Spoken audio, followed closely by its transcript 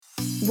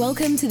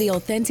Welcome to the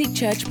Authentic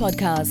Church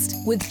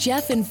Podcast with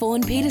Jeff and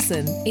Fawn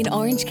Peterson in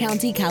Orange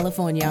County,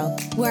 California,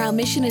 where our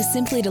mission is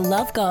simply to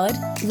love God,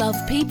 love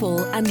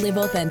people, and live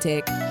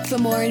authentic. For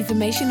more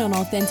information on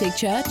Authentic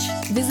Church,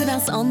 visit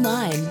us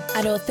online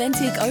at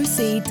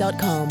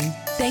AuthenticOC.com.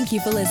 Thank you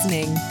for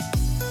listening.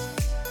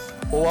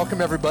 Well,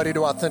 welcome everybody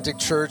to Authentic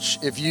Church.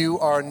 If you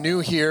are new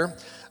here,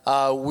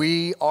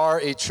 we are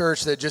a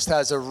church that just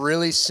has a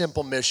really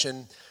simple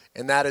mission,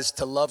 and that is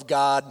to love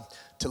God,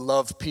 to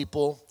love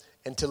people,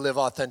 and to live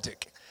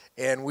authentic.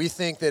 And we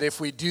think that if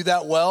we do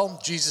that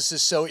well, Jesus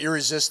is so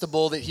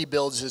irresistible that he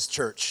builds his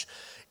church.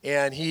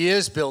 And he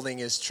is building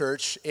his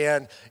church.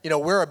 And,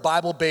 we're a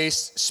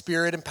Bible-based,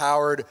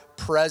 Spirit-empowered,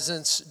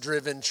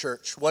 presence-driven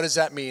church. What does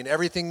that mean?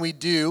 Everything we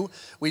do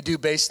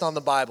based on the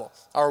Bible.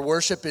 Our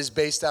worship is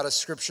based out of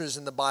scriptures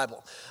in the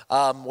Bible.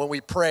 When we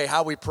pray,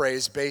 how we pray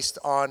is based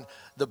on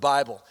the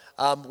Bible.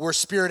 We're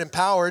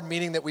Spirit-empowered,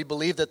 meaning that we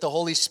believe that the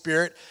Holy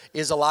Spirit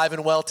is alive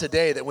and well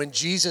today, that when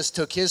Jesus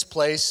took his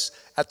place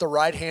at the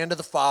right hand of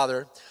the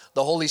Father,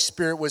 the Holy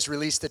Spirit was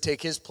released to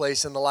take his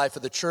place in the life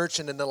of the church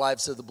and in the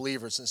lives of the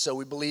believers. And so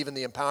we believe in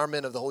the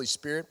empowerment of the Holy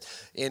Spirit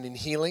and in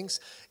healings.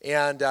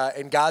 And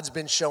God's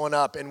been showing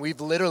up. And we've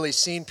literally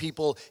seen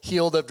people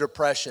healed of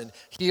depression,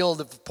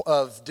 healed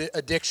of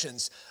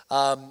addictions,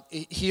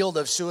 healed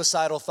of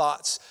suicidal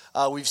thoughts.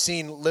 We've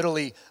seen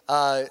literally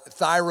a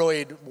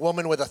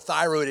woman with a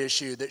thyroid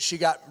issue that she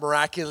got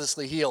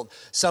miraculously healed.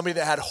 Somebody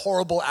that had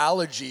horrible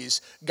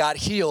allergies got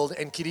healed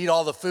and could eat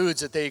all the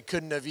foods that they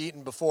couldn't have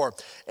eaten before.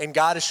 And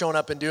God is showing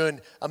up and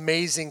doing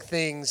amazing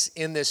things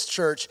in this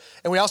church.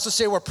 And we also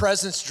say we're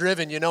presence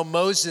driven.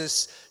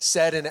 Moses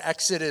said in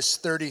Exodus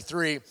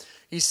 33,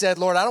 he said,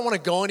 Lord, I don't want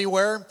to go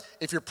anywhere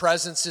if your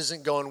presence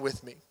isn't going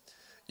with me.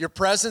 Your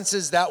presence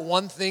is that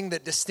one thing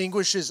that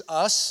distinguishes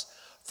us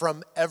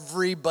from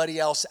everybody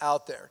else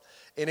out there.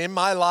 And in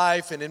my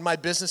life and in my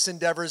business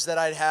endeavors that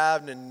I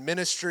have and in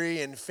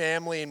ministry and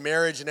family and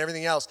marriage and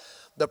everything else,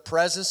 the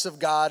presence of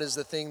God is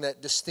the thing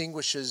that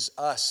distinguishes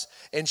us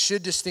and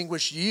should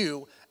distinguish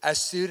you as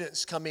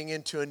students coming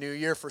into a new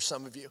year for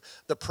some of you.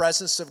 The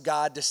presence of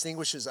God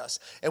distinguishes us.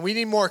 And we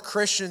need more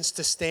Christians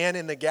to stand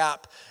in the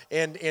gap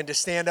and to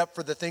stand up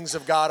for the things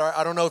of God.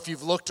 I don't know if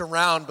you've looked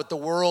around, but the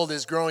world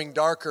is growing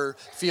darker,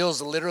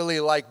 feels literally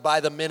like by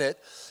the minute.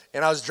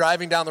 And I was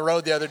driving down the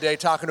road the other day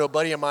talking to a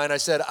buddy of mine. I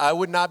said, I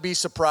would not be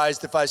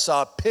surprised if I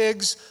saw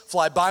pigs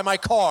fly by my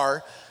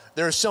car.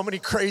 There are so many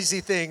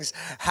crazy things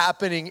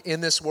happening in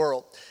this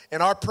world.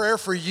 And our prayer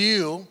for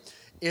you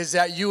is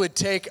that you would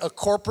take a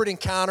corporate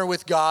encounter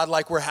with God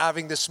like we're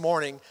having this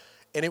morning,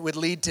 and it would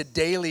lead to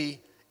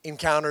daily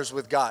encounters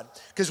with God.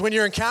 Because when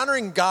you're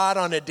encountering God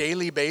on a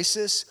daily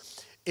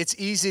basis, it's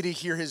easy to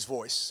hear his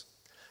voice.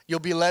 You'll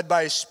be led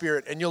by his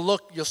Spirit, and you'll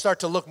start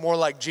to look more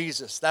like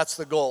Jesus. That's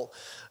the goal.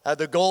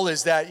 The goal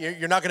is that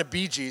you're not going to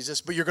be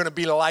Jesus, but you're going to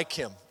be like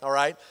him, all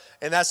right?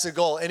 And that's the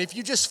goal. And if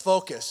you just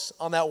focus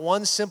on that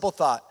one simple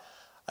thought,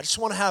 I just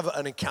want to have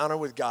an encounter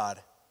with God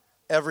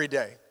every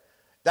day.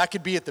 That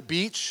could be at the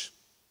beach.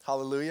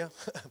 Hallelujah.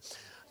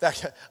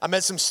 I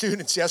met some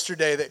students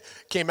yesterday that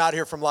came out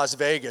here from Las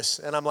Vegas,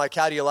 and I'm like,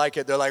 how do you like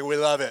it? They're like, we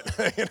love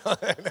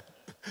it.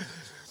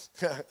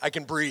 I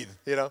can breathe,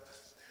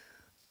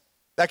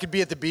 That could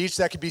be at the beach.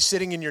 That could be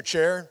sitting in your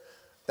chair.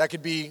 That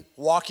could be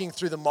walking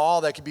through the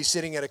mall. That could be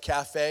sitting at a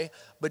cafe.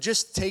 But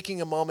just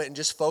taking a moment and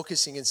just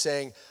focusing and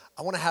saying,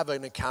 I want to have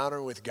an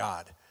encounter with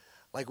God.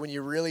 Like when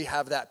you really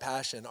have that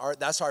passion.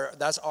 That's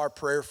our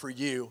prayer for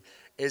you,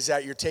 is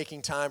that you're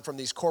taking time from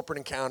these corporate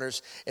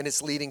encounters and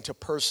it's leading to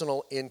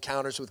personal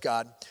encounters with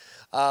God.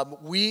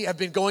 We have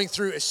been going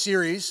through a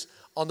series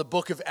on the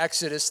book of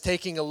Exodus,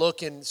 taking a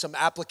look in some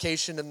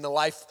application in the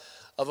life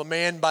of a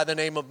man by the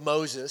name of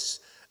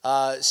Moses.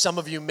 Some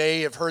of you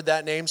may have heard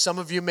that name. Some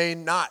of you may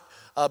not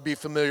be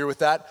familiar with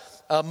that.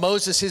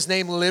 Moses, his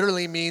name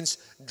literally means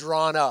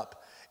drawn up.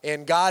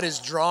 And God is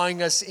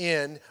drawing us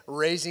in,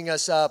 raising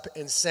us up,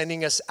 and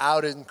sending us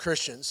out in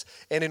Christians.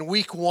 And in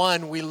week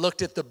 1, we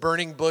looked at the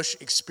burning bush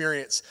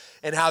experience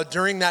and how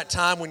during that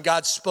time when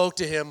God spoke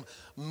to him,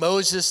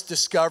 Moses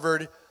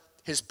discovered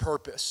his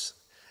purpose.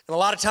 And a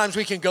lot of times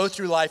we can go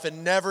through life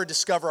and never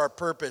discover our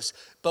purpose.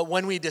 But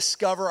when we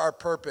discover our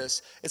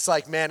purpose, it's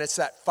like, man, it's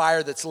that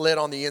fire that's lit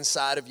on the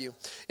inside of you.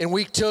 In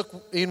week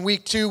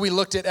 2, we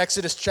looked at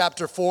Exodus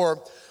chapter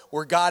 4,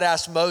 where God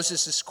asked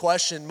Moses this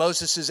question.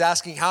 Moses is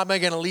asking, how am I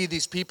going to lead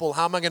these people?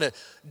 How am I going to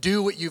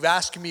do what you've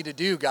asked me to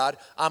do, God?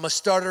 I'm a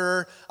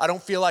stutterer. I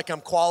don't feel like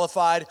I'm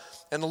qualified.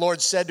 And the Lord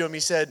said to him, he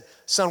said,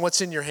 son,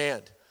 what's in your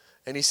hand?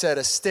 And he said,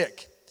 a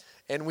stick.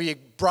 And we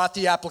brought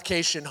the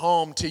application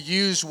home to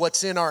use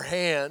what's in our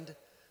hand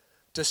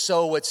to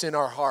sow what's in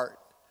our heart.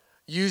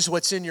 Use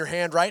what's in your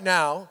hand right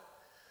now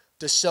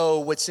to sow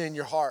what's in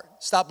your heart.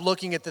 Stop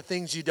looking at the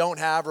things you don't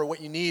have or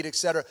what you need,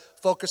 etc.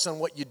 Focus on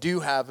what you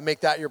do have and make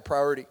that your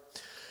priority.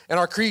 And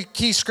our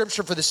key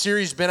scripture for the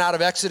series has been out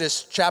of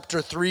Exodus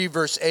chapter 3,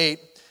 verse 8.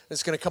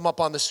 It's going to come up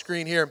on the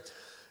screen here. It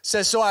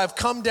says, so I have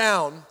come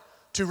down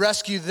to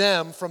rescue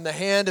them from the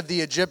hand of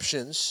the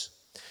Egyptians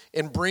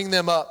and bring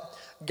them up.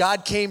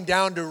 God came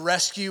down to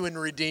rescue and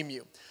redeem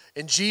you.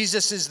 And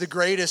Jesus is the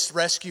greatest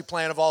rescue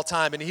plan of all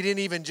time. And he didn't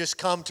even just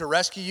come to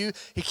rescue you.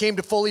 He came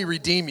to fully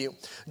redeem you.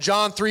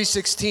 John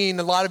 3:16,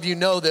 a lot of you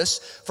know this.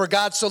 For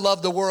God so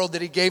loved the world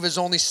that he gave his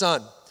only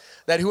son,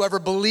 that whoever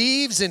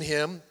believes in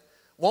him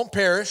won't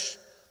perish,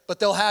 but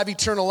they'll have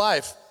eternal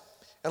life.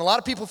 And a lot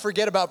of people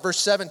forget about verse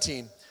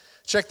 17.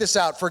 Check this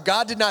out. For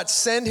God did not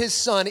send his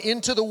son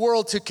into the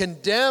world to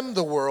condemn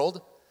the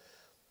world,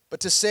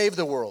 but to save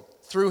the world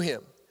through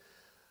him.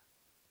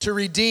 To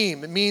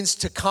redeem, it means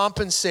to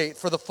compensate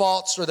for the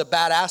faults or the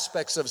bad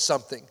aspects of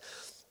something,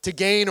 to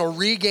gain or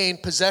regain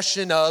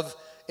possession of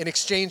in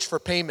exchange for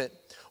payment,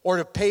 or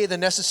to pay the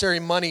necessary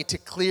money to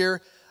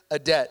clear a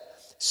debt.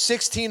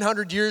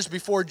 1,600 years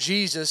before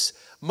Jesus,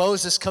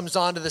 Moses comes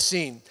onto the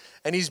scene,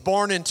 and he's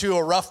born into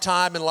a rough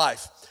time in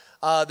life.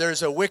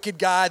 There's a wicked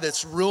guy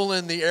that's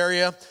ruling the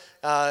area,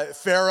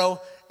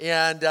 Pharaoh,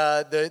 and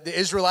the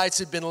Israelites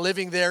had been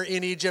living there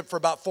in Egypt for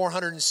about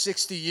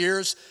 460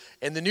 years.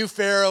 And the new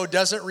Pharaoh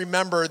doesn't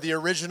remember the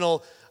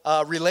original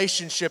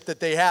relationship that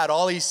they had.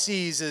 All he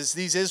sees is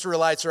these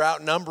Israelites are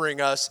outnumbering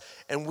us,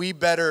 and we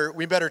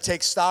better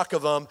take stock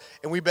of them,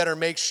 and we better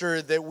make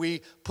sure that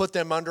we put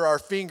them under our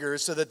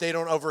fingers so that they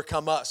don't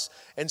overcome us.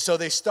 And so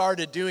they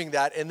started doing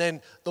that. And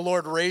then the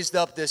Lord raised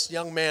up this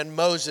young man,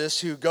 Moses,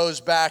 who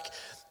goes back,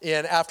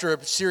 and after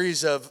a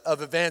series of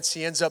events,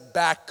 he ends up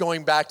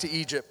going back to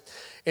Egypt.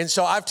 And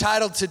so I've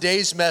titled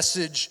today's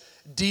message,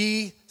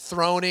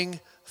 Dethroning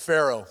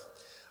Pharaoh.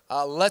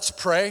 Let's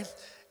pray,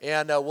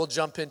 and we'll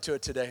jump into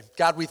it today.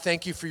 God, we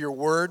thank you for your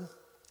word.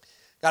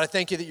 God, I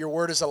thank you that your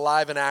word is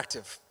alive and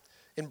active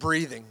and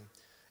breathing.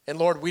 And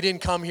Lord, we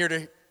didn't come here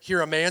to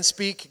hear a man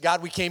speak.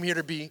 God, we came here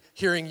to be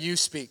hearing you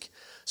speak.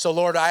 So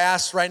Lord, I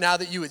ask right now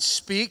that you would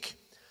speak.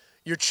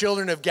 Your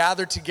children have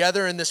gathered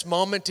together in this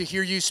moment to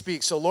hear you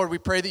speak. So Lord, we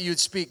pray that you would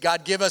speak.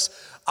 God, give us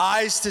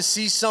eyes to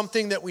see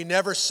something that we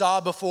never saw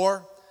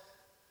before.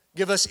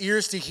 Give us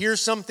ears to hear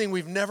something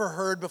we've never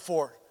heard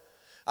before.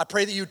 I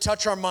pray that you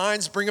touch our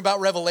minds, bring about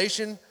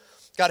revelation.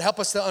 God, help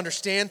us to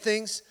understand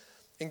things.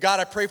 And God,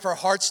 I pray for our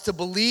hearts to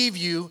believe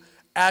you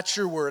at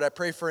your word. I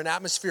pray for an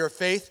atmosphere of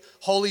faith.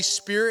 Holy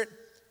Spirit,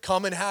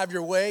 come and have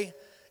your way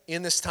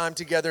in this time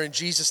together in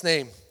Jesus'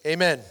 name.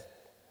 Amen.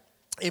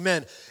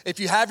 Amen. If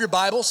you have your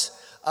Bibles,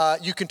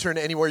 you can turn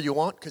to anywhere you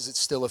want because it's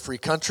still a free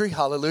country.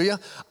 Hallelujah.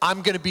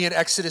 I'm going to be in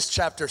Exodus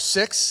chapter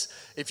 6.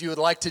 If you would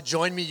like to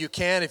join me, you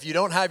can. If you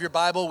don't have your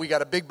Bible, we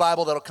got a big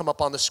Bible that'll come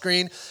up on the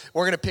screen.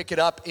 We're going to pick it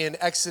up in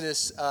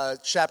Exodus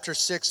chapter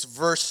 6,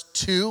 verse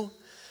 2.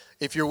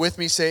 If you're with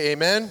me, say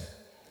amen.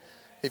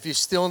 If you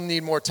still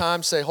need more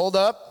time, say hold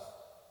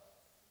up.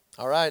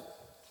 All right.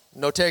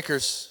 No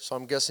takers, so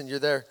I'm guessing you're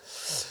there.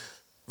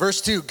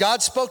 Verse 2,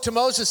 God spoke to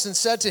Moses and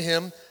said to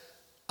him,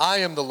 I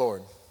am the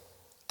Lord.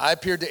 I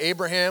appeared to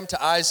Abraham,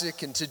 to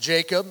Isaac, and to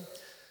Jacob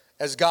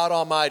as God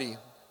Almighty.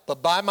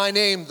 But by my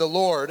name, the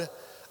Lord,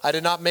 I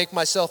did not make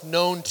myself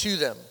known to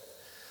them.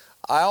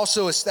 I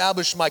also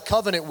established my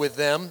covenant with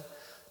them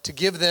to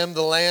give them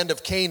the land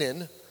of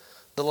Canaan,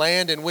 the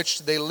land in which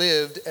they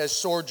lived as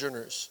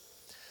sojourners.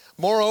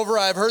 Moreover,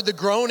 I have heard the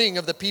groaning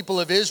of the people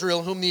of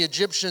Israel, whom the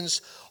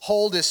Egyptians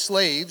hold as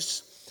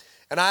slaves,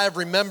 and I have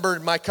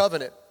remembered my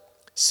covenant.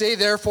 Say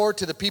therefore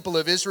to the people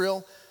of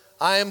Israel,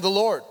 I am the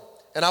Lord,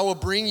 and I will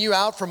bring you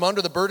out from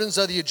under the burdens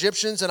of the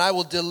Egyptians, and I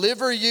will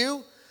deliver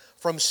you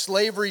from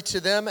slavery to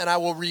them, and I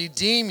will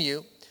redeem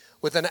you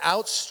with an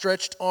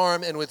outstretched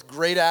arm and with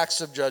great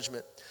acts of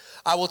judgment.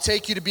 I will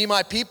take you to be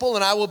my people,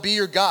 and I will be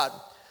your God.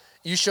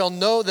 You shall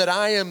know that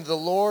I am the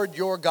Lord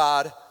your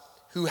God,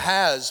 who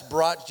has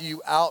brought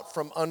you out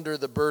from under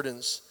the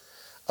burdens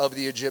of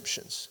the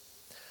Egyptians.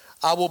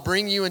 I will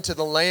bring you into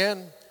the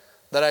land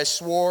that I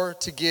swore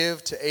to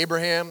give to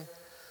Abraham,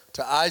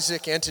 to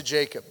Isaac, and to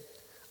Jacob.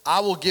 I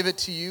will give it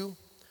to you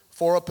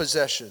for a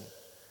possession.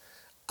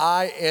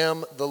 I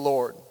am the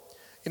Lord.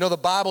 You know, the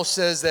Bible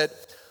says that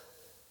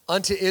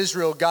unto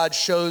Israel, God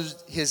showed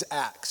his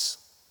acts,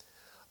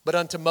 but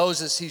unto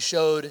Moses, he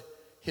showed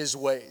his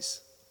ways.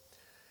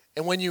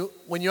 And when you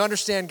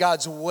understand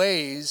God's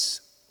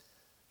ways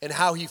and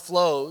how he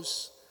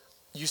flows,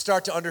 you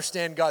start to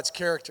understand God's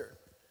character.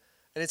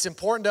 And it's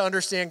important to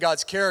understand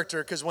God's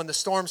character because when the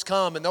storms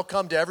come, and they'll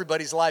come to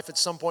everybody's life at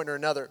some point or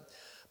another,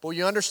 but when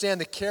you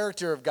understand the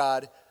character of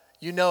God,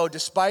 you know,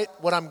 despite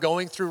what I'm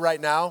going through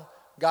right now,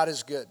 God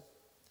is good.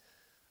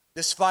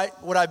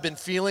 Despite what I've been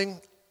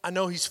feeling, I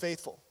know he's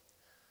faithful.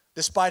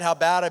 Despite how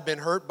bad I've been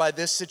hurt by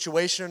this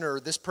situation or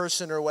this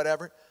person or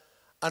whatever,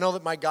 I know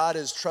that my God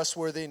is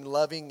trustworthy and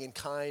loving and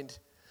kind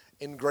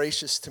and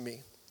gracious to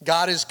me.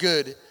 God is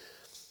good.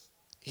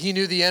 He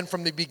knew the end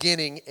from the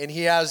beginning, and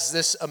he has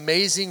this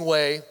amazing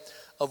way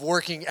of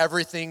working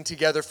everything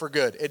together for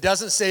good. It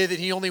doesn't say that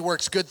he only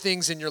works good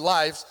things in your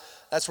lives.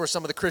 That's where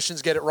some of the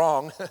Christians get it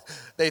wrong.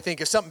 They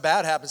think if something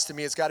bad happens to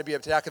me, it's got to be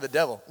an attack of the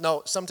devil.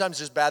 No, sometimes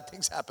just bad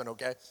things happen,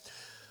 okay?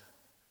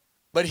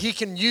 But he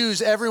can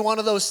use every one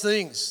of those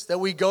things that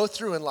we go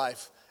through in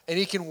life, and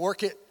he can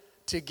work it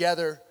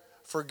together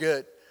for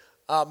good.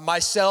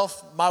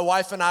 Myself, my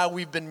wife and I,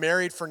 we've been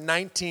married for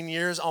 19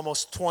 years,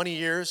 almost 20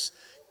 years,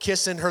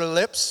 kissing her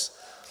lips.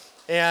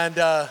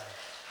 And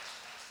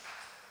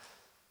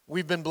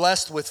we've been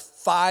blessed with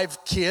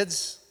 5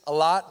 kids, a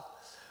lot.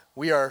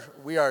 We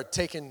are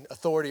taking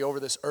authority over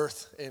this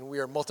earth, and we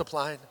are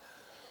multiplying.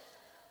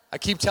 I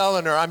keep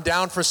telling her I'm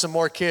down for some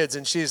more kids,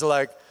 and she's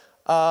like,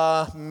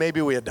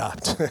 maybe we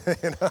adopt.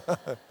 You know?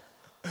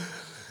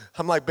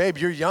 I'm like, babe,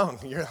 you're young.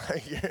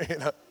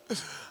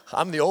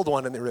 I'm the old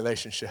one in the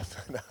relationship.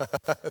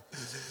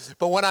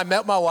 But when I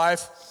met my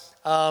wife,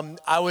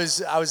 I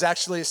was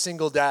actually a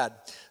single dad.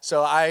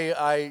 So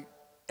I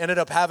ended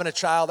up having a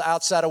child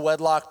outside of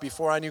wedlock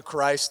before I knew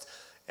Christ.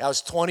 I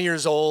was 20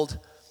 years old,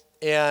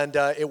 and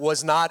it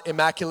was not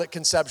immaculate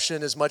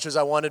conception as much as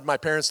I wanted my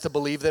parents to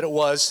believe that it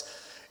was.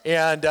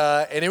 And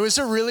it was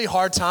a really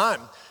hard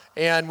time.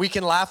 And we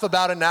can laugh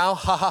about it now,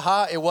 ha ha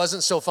ha. It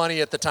wasn't so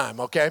funny at the time,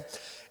 okay?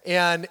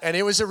 And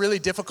it was a really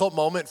difficult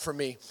moment for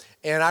me.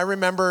 And I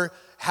remember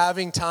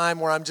having time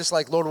where I'm just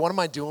like, Lord, what am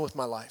I doing with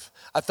my life?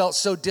 I felt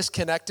so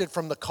disconnected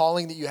from the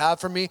calling that you have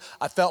for me.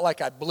 I felt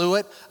like I blew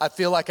it. I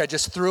feel like I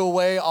just threw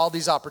away all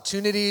these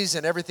opportunities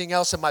and everything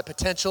else and my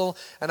potential,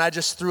 and I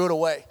just threw it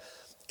away.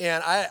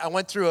 And I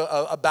went through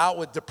a bout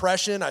with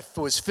depression. I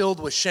was filled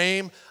with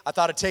shame. I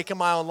thought I'd taken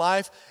my own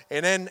life.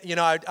 And then,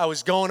 I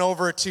was going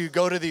over to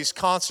go to these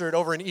concert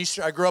over in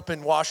Eastern. I grew up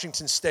in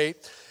Washington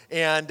State.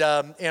 And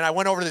I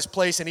went over to this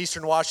place in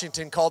Eastern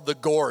Washington called The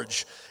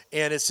Gorge.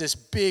 And it's this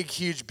big,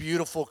 huge,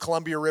 beautiful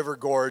Columbia River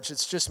Gorge.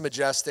 It's just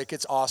majestic.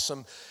 It's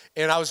awesome.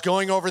 And I was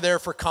going over there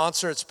for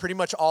concerts pretty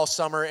much all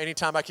summer.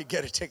 Anytime I could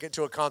get a ticket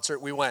to a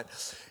concert, we went.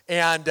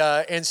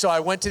 And so I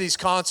went to these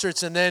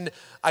concerts, and then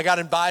I got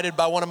invited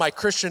by one of my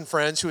Christian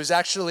friends who was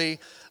actually,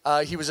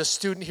 he was a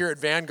student here at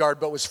Vanguard,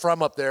 but was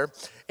from up there.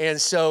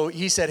 And so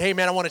he said, hey,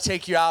 man, I want to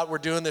take you out. We're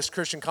doing this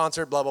Christian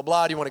concert, blah, blah,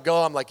 blah. Do you want to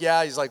go? I'm like,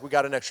 yeah. He's like, we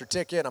got an extra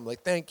ticket. I'm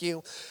like, thank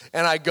you.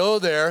 And I go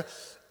there,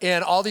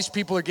 and all these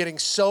people are getting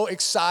so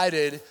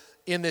excited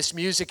in this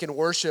music and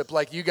worship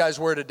like you guys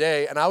were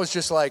today. And I was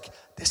just like,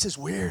 this is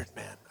weird,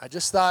 man. I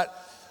just thought,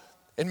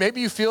 and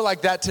maybe you feel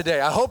like that today.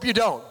 I hope you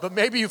don't, but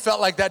maybe you felt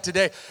like that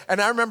today.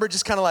 And I remember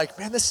just kind of like,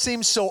 man, this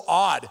seems so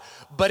odd.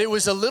 But it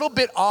was a little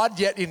bit odd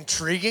yet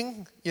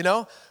intriguing,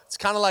 It's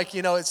kind of like,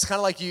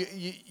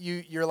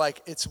 you're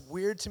like, it's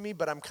weird to me,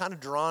 but I'm kind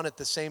of drawn at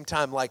the same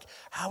time. Like,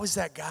 how is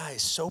that guy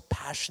so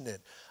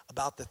passionate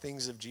about the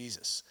things of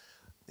Jesus?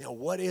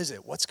 What is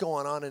it? What's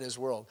going on in his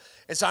world?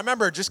 And so I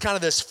remember just kind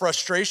of this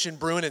frustration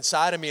brewing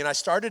inside of me, and I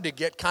started to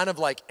get kind of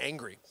like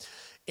angry.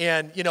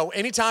 And,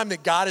 anytime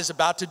that God is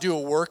about to do a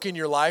work in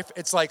your life,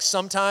 it's like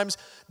sometimes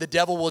the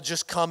devil will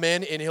just come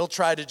in and he'll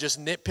try to just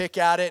nitpick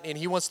at it, and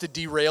he wants to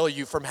derail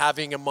you from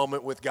having a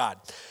moment with God.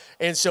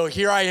 And so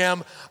here I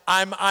am,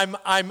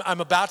 I'm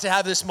about to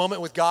have this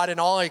moment with God, and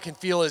all I can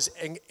feel is,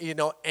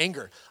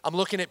 anger. I'm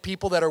looking at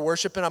people that are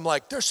worshiping. I'm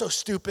like, they're so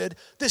stupid.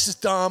 This is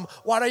dumb.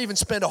 Why'd I even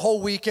spend a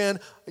whole weekend?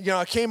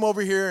 I came over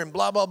here and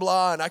blah, blah,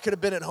 blah, and I could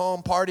have been at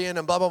home partying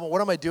and blah, blah, blah.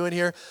 What am I doing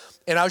here?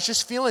 And I was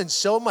just feeling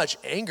so much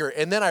anger.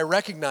 And then I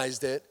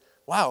recognized it.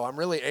 Wow, I'm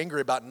really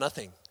angry about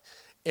nothing.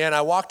 And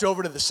I walked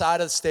over to the side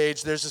of the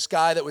stage. There's this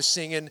guy that was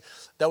singing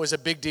that was a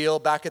big deal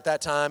back at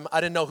that time. I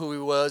didn't know who he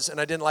was,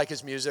 and I didn't like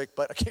his music,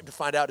 but I came to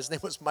find out his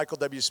name was Michael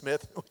W.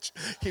 Smith, which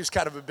he was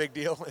kind of a big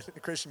deal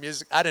in Christian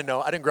music. I didn't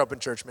know. I didn't grow up in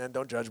church, man.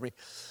 Don't judge me.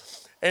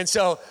 And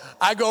so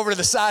I go over to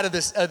the side of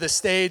the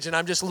stage, and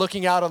I'm just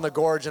looking out on the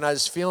gorge, and I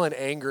was feeling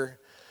anger,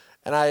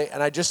 and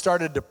I just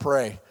started to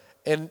pray.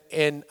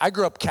 And I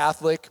grew up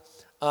Catholic.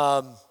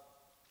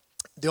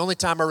 The only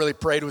time I really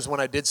prayed was when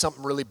I did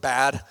something really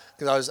bad,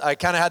 because I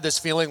kind of had this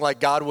feeling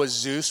like God was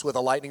Zeus with a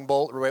lightning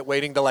bolt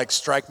waiting to like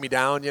strike me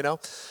down,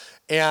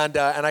 And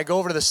I go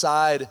over to the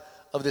side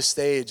of the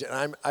stage,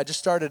 and I just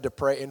started to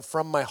pray, and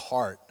from my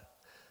heart,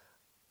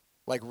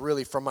 like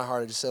really from my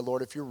heart, I just said,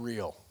 Lord, if you're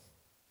real,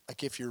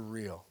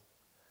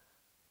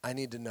 I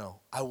need to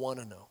know. I want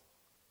to know.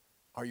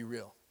 Are you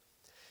real?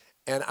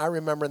 And I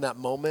remember in that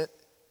moment,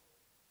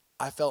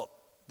 I felt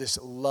this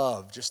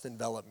love just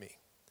envelop me.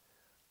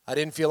 I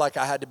didn't feel like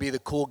I had to be the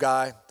cool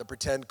guy, the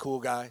pretend cool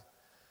guy.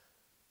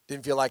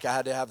 Didn't feel like I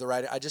had to have the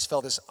right. I just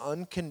felt this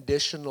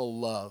unconditional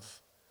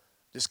love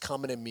just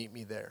come in and meet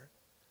me there.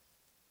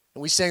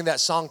 And we sang that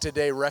song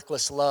today,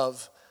 Reckless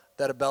Love,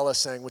 that Abella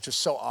sang, which was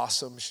so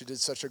awesome. She did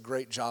such a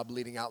great job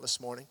leading out this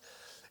morning.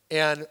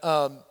 And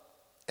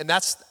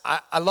that's,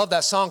 I love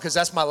that song because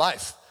that's my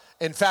life.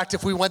 In fact,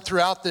 if we went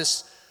throughout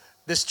this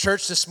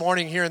church this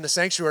morning here in the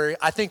sanctuary,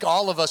 I think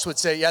all of us would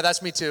say, yeah,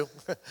 that's me too.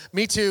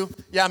 Me too.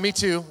 Yeah, me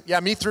too.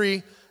 Yeah, me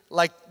three.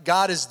 Like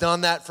God has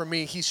done that for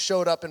me. He's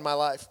showed up in my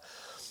life.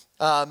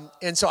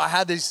 And so I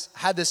had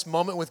this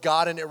moment with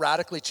God, and it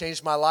radically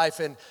changed my life.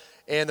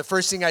 And the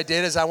first thing I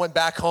did is I went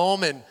back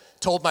home and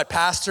told my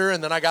pastor,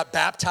 and then I got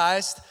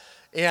baptized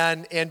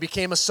and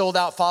became a sold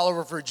out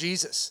follower for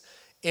Jesus.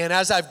 And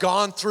as I've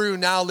gone through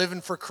now living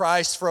for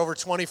Christ for over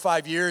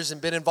 25 years and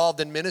been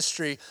involved in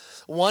ministry,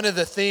 one of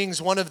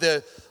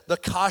the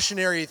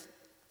cautionary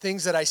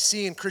things that I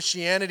see in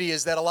Christianity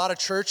is that a lot of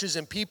churches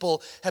and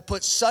people have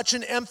put such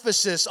an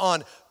emphasis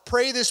on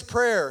pray this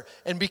prayer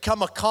and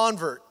become a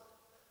convert,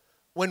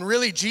 when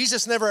really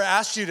Jesus never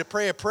asked you to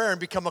pray a prayer and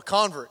become a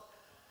convert.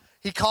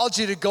 He called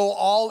you to go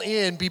all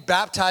in, be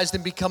baptized,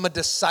 and become a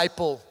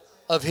disciple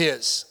of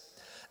his.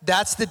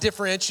 That's the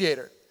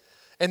differentiator.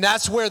 And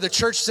that's where the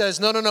church says,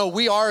 no,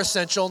 we are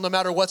essential no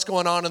matter what's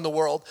going on in the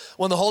world.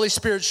 When the Holy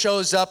Spirit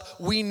shows up,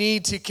 we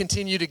need to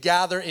continue to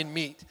gather and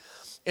meet.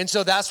 And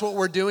so that's what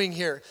we're doing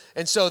here.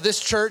 And so this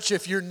church,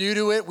 if you're new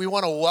to it, we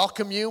want to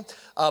welcome you.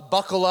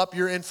 Buckle up,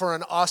 you're in for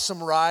an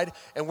awesome ride.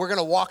 And we're going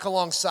to walk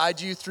alongside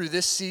you through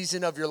this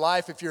season of your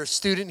life. If you're a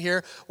student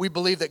here, we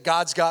believe that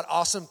God's got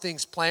awesome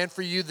things planned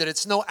for you, that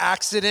it's no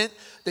accident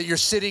that you're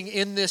sitting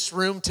in this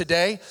room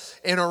today.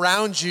 And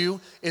around you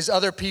is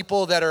other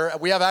people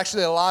we have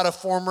actually a lot of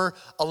former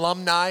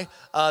alumni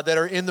that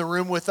are in the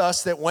room with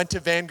us that went to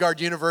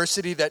Vanguard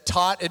University, that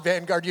taught at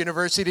Vanguard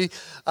University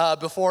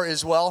before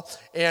as well.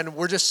 And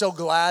we're just so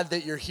glad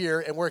that you're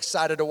here, and we're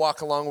excited to walk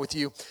along with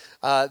you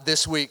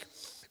this week.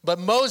 But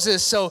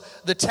Moses, so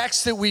the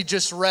text that we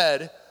just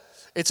read,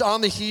 it's on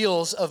the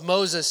heels of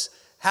Moses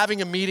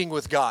having a meeting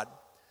with God.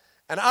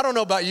 And I don't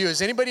know about you, has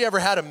anybody ever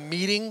had a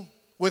meeting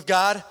with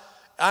God?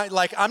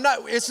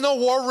 It's no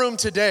war room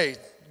today,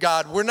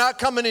 God. We're not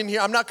coming in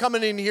here. I'm not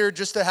coming in here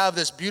just to have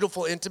this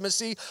beautiful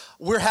intimacy.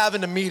 We're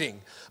having a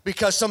meeting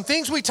because some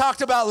things we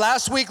talked about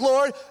last week,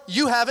 Lord,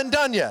 you haven't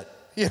done yet.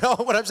 You know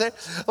what I'm saying?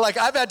 Like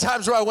I've had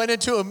times where I went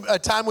into a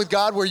time with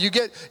God where you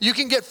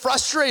can get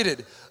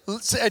frustrated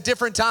at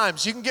different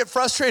times. You can get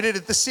frustrated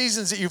at the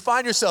seasons that you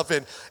find yourself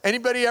in.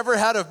 Anybody ever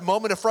had a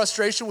moment of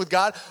frustration with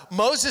God?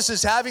 Moses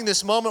is having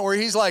this moment where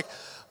he's like,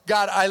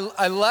 God,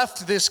 I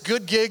left this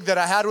good gig that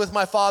I had with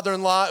my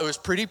father-in-law. It was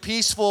pretty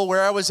peaceful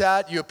where I was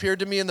at. You appeared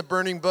to me in the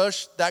burning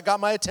bush. That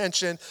got my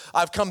attention.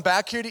 I've come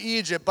back here to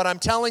Egypt, but I'm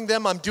telling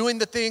them I'm doing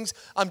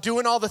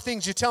all the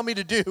things you tell me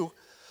to do.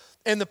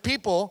 And the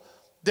people,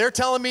 they're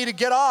telling me to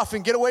get off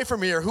and get away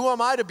from here. Who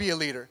am I to be a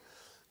leader?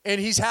 And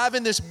he's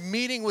having this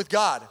meeting with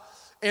God.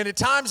 And at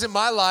times in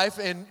my life,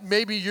 and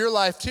maybe your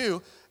life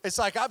too, it's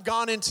like I've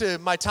gone into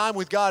my time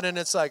with God and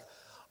it's like,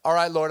 all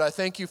right, Lord, I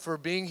thank you for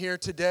being here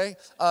today.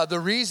 The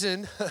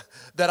reason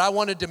that I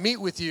wanted to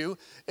meet with you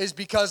is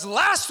because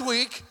last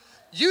week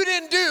you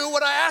didn't do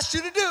what I asked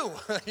you to do,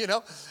 you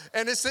know?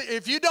 And it's,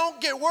 if you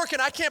don't get working,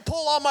 I can't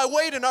pull all my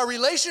weight in our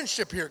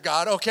relationship here,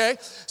 God, okay?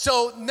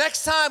 So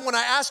next time when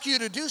I ask you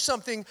to do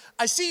something,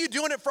 I see you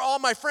doing it for all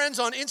my friends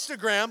on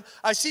Instagram.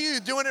 I see you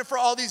doing it for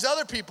all these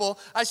other people.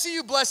 I see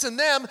you blessing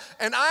them,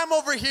 and I'm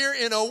over here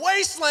in a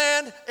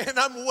wasteland, and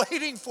I'm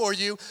waiting for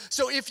you.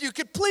 So if you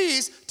could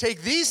please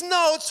take these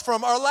notes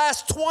from our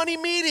last 20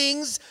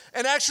 meetings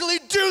and actually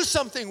do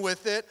something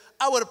with it,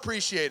 I would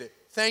appreciate it.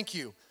 Thank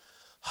you.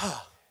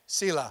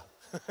 Selah,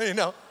 you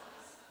know,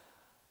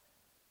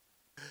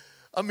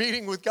 a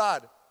meeting with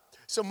God.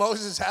 So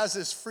Moses has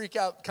this freak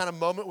out kind of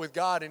moment with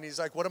God, and he's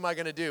like, what am I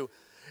going to do?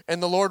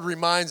 And the Lord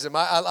reminds him.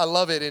 I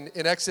love it.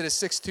 In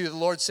Exodus 6:2, the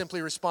Lord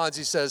simply responds.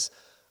 He says,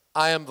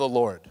 I am the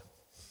Lord.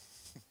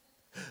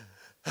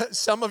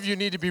 Some of you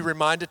need to be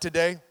reminded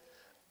today,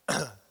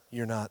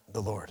 you're not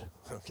the Lord,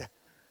 okay?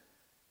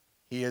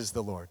 He is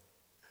the Lord,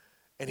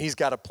 and he's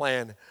got a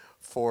plan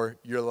for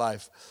your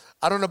life.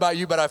 I don't know about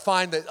you, but I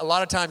find that a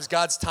lot of times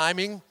God's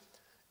timing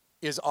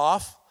is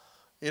off.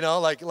 You know,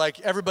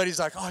 like everybody's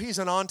like, oh, he's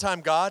an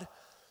on-time God.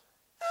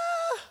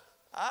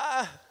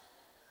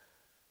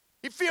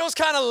 He feels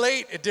kind of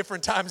late at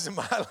different times in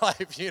my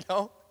life, you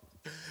know.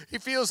 He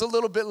feels a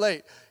little bit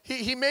late.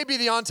 He may be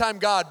the on-time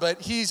God,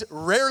 but he's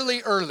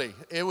rarely early.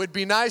 It would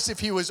be nice if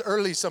he was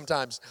early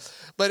sometimes.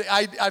 But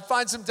I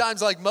find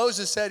sometimes, like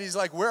Moses said, he's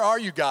like, where are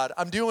you, God?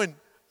 I'm doing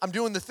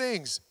the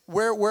things.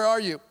 Where are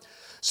you?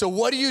 So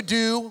what do you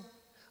do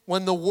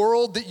when the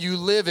world that you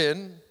live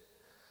in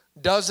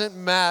doesn't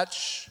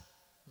match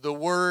the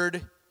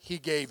word he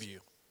gave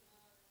you?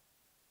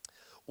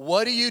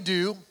 What do you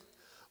do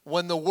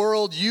when the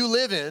world you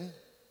live in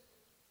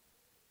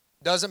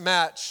doesn't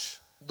match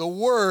the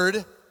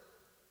word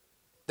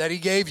that he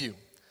gave you?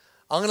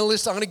 I'm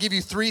going to give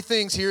you 3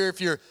 things here.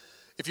 If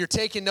you're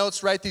taking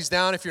notes, write these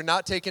down. If you're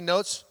not taking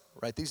notes,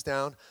 write these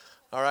down.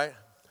 All right?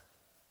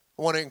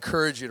 I want to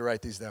encourage you to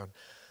write these down.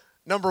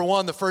 Number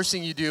 1, the first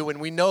thing you do,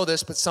 and we know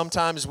this, but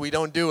sometimes we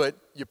don't do it,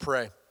 you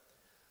pray.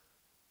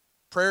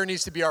 Prayer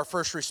needs to be our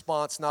first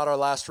response, not our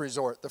last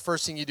resort. The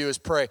first thing you do is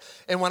pray.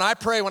 And when I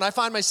pray, when I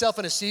find myself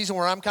in a season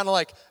where I'm kind of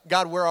like,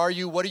 God, where are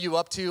you? What are you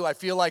up to? I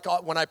feel like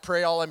when I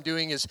pray, all I'm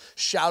doing is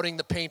shouting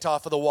the paint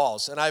off of the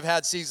walls. And I've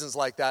had seasons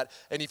like that.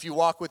 And if you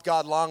walk with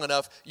God long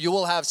enough, you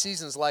will have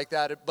seasons like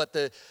that. But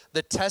the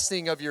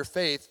testing of your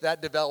faith,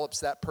 that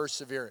develops that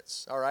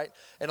perseverance, all right?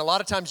 And a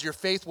lot of times your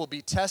faith will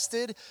be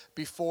tested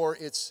before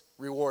it's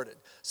rewarded.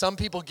 Some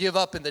people give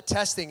up in the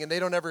testing and they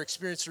don't ever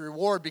experience the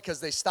reward because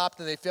they stopped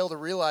and they fail to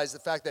realize the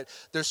fact that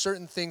there's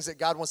certain things that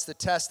God wants to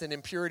test and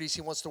impurities he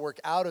wants to work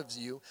out of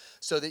you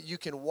so that you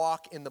can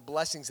walk in the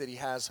blessings that he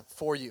has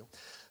for you.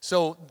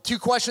 So 2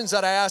 questions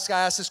that I ask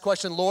this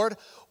question, Lord,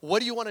 what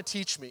do you want to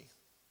teach me?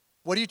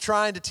 What are you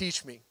trying to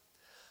teach me?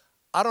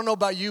 I don't know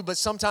about you, but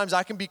sometimes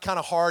I can be kind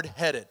of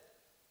hard-headed.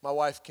 My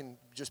wife can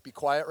just be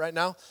quiet right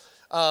now.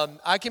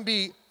 I can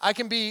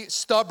be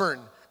stubborn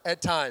at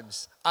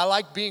times. I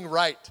like being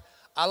right.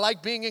 I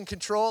like being in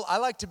control. I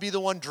like to be the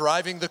one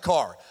driving the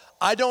car.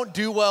 I don't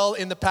do well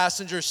in the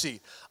passenger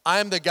seat. I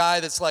am the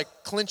guy that's like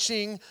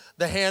clinching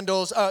the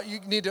handles. You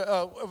need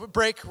to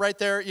brake right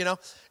there, you know.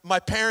 My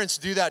parents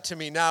do that to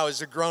me now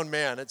as a grown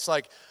man. It's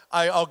like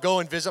I'll go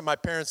and visit my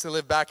parents. They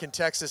live back in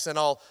Texas, and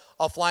I'll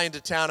fly into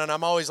town, and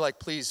I'm always like,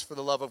 please, for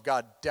the love of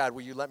God, Dad,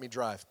 will you let me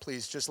drive?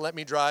 Please, just let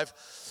me drive.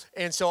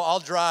 And so I'll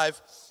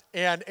drive,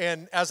 and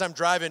as I'm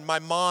driving, my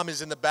mom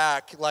is in the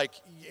back, like,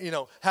 you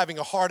know, having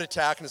a heart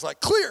attack, and it's like,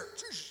 clear,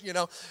 you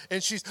know,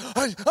 and she's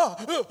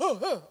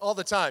all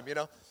the time, you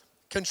know.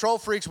 Control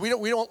freaks, we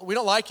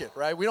don't like it,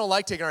 right? We don't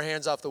like taking our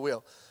hands off the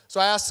wheel.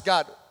 So I asked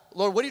God,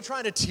 Lord, what are you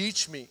trying to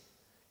teach me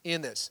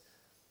in this?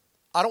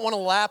 I don't want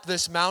to lap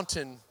this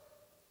mountain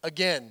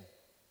again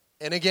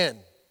and again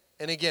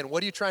and again.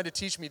 What are you trying to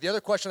teach me? The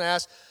other question I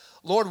asked,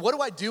 Lord, what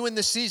do I do in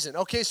this season?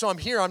 Okay, so I'm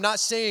here. I'm not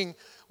saying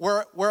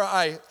where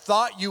I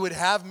thought you would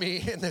have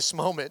me in this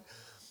moment.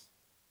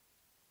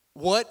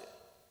 What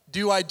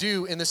do I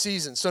do in the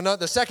season? So now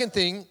the second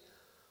thing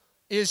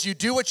is you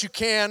do what you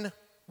can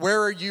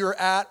where you're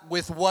at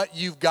with what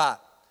you've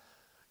got.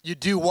 You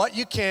do what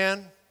you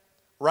can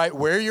right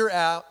where you're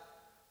at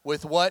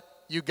with what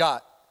you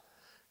got.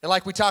 And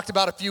like we talked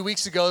about a few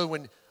weeks ago,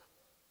 when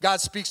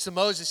God speaks to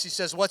Moses, he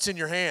says, what's in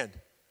your hand?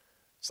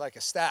 It's like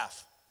a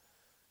staff.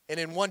 And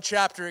in one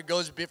chapter, it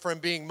goes from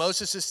being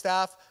Moses'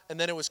 staff, and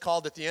then it was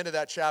called at the end of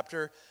that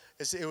chapter,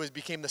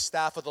 became the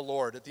staff of the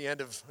Lord. At the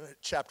end of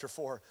chapter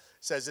 4, it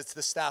says it's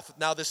the staff.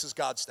 Now this is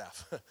God's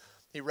staff.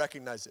 He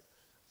recognized it.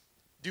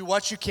 Do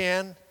what you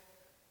can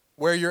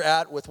where you're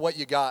at with what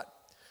you got.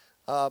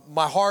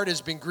 My heart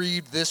has been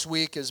grieved this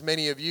week, as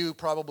many of you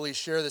probably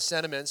share the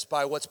sentiments,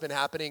 by what's been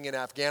happening in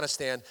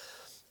Afghanistan.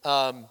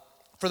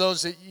 For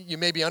those that you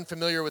may be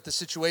unfamiliar with the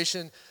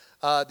situation,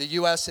 the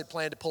U.S. had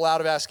planned to pull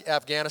out of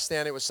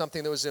Afghanistan. It was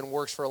something that was in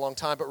works for a long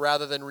time, but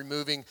rather than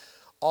removing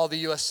all the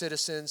U.S.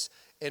 citizens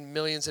and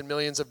millions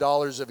of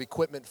dollars of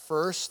equipment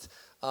first,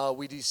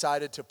 we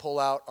decided to pull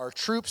out our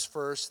troops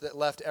first. That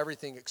left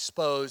everything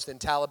exposed, and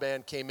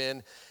Taliban came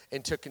in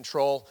and took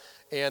control,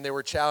 and they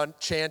were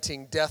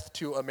chanting death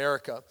to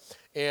America.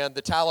 And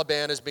the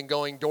Taliban has been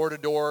going door to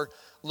door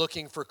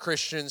looking for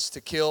Christians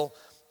to kill,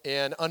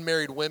 and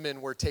unmarried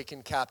women were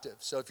taken captive.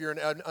 So if you're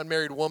an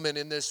unmarried woman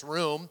in this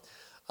room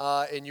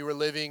and you were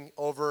living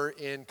over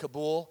in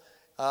Kabul,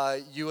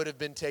 you would have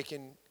been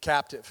taken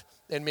captive,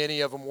 and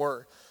many of them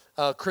were.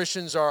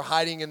 Christians are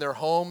hiding in their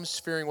homes,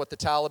 fearing what the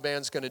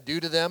Taliban's going to do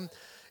to them,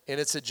 and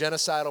it's a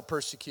genocidal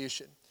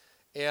persecution.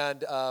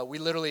 And we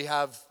literally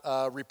have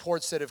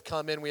reports that have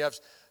come in. We have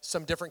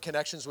some different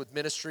connections with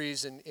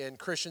ministries and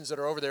Christians that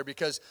are over there,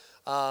 because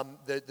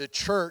the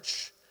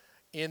church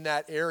in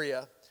that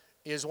area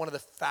is one of the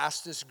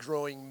fastest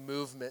growing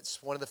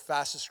movements, one of the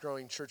fastest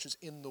growing churches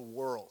in the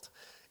world.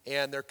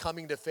 And they're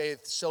coming to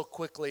faith so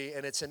quickly,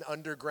 and it's an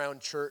underground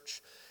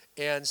church.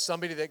 And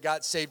somebody that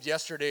got saved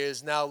yesterday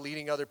is now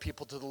leading other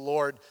people to the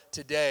Lord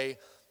today,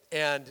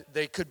 and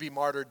they could be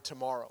martyred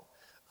tomorrow.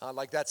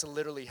 Like that's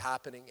literally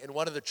happening. And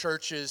one of the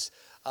churches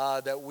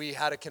that we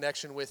had a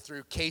connection with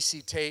through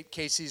Casey Tate.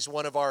 Casey's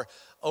one of our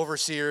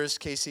overseers.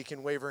 Casey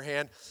can wave her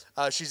hand.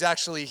 She's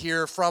actually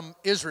here from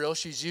Israel.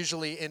 She's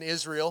usually in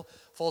Israel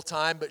full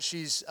time, but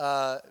she's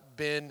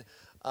been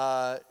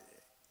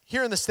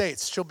here in the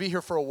States. She'll be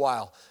here for a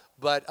while,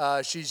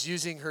 but she's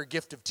using her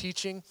gift of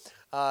teaching.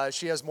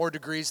 She has more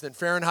degrees than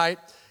Fahrenheit,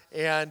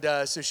 and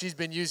so she's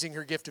been using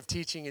her gift of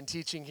teaching and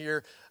teaching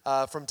here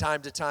from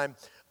time to time.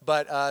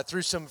 But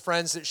through some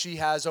friends that she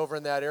has over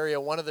in that area,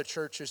 one of the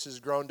churches has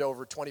grown to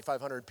over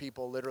 2,500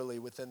 people literally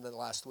within the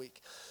last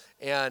week.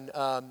 And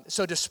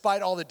so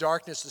despite all the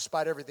darkness,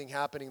 despite everything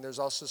happening, there's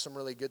also some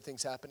really good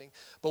things happening.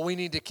 But we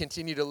need to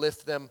continue to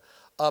lift them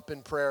up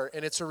in prayer.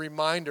 And it's a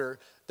reminder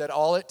that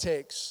all it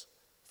takes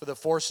for the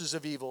forces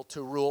of evil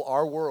to rule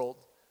our world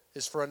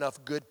is for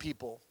enough good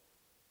people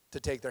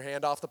to take their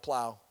hand off the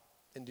plow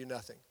and do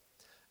nothing.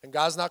 And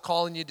God's not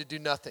calling you to do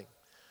nothing.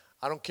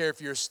 I don't care if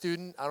you're a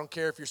student. I don't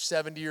care if you're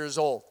 70 years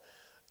old.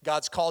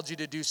 God's called you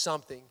to do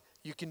something.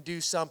 You can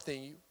do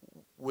something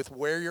with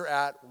where you're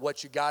at,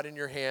 what you got in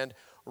your hand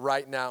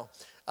right now.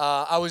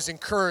 I was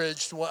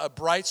encouraged, a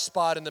bright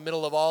spot in the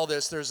middle of all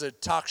this. There's a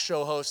talk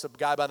show host, a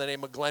guy by the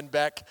name of Glenn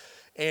Beck,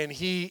 and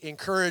he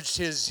encouraged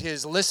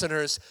his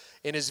listeners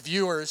and his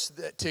viewers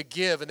to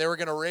give, and they were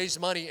going to raise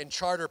money and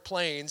charter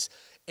planes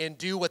and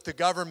do what the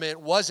government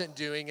wasn't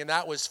doing, and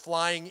that was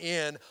flying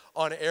in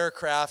on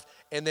aircraft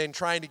and then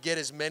trying to get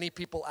as many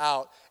people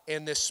out.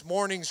 And this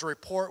morning's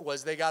report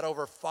was they got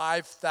over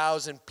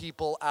 5,000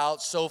 people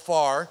out so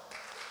far.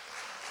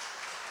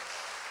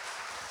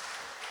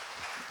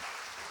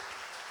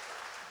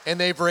 And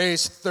they've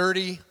raised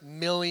 $30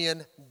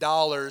 million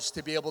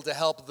to be able to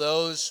help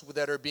those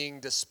that are being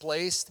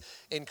displaced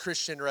and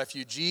Christian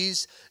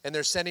refugees. And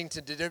they're sending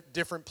to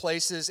different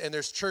places. And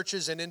there's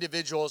churches and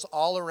individuals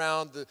all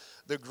around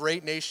the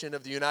great nation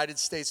of the United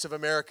States of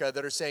America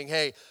that are saying,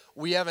 hey,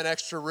 we have an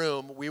extra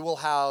room. We will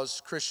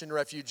house Christian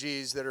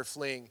refugees that are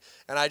fleeing.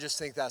 And I just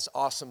think that's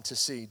awesome to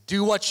see.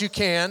 Do what you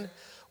can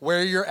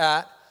where you're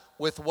at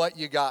with what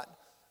you got.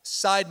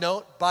 Side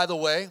note, by the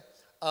way,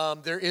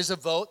 there is a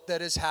vote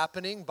that is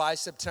happening by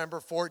September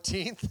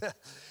 14th.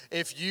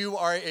 If you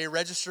are a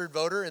registered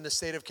voter in the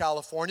state of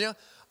California,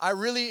 I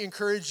really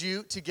encourage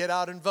you to get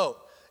out and vote.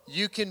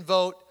 You can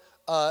vote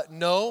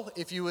no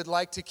if you would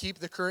like to keep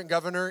the current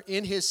governor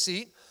in his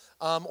seat,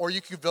 or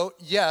you could vote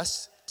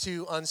yes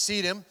to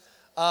unseat him.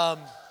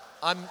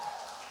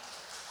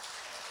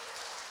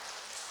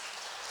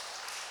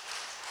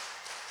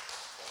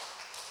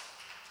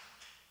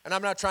 And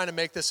I'm not trying to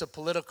make this a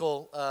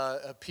political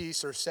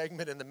piece or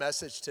segment in the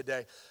message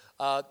today,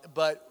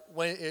 but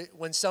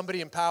when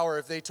somebody in power,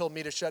 if they told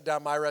me to shut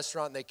down my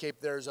restaurant and they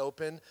keep theirs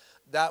open,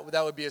 that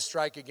would be a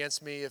strike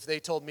against me. If they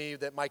told me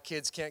that my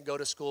kids can't go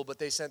to school, but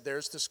they sent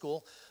theirs to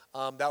school,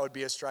 that would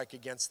be a strike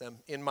against them,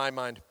 in my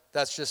mind.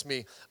 That's just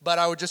me. But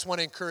I would just want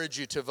to encourage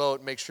you to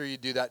vote. Make sure you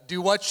do that.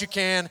 Do what you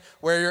can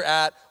where you're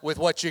at with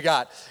what you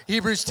got.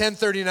 Hebrews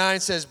 10:39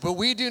 says, "But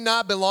we do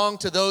not belong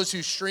to those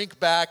who shrink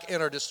back and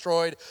are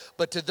destroyed,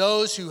 but to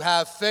those who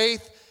have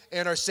faith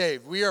and are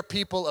saved." We are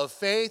people of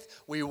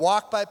faith. We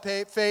walk by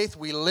faith.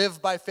 We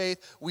live by faith.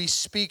 We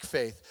speak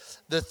faith.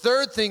 The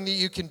third thing that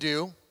you can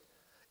do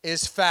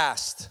is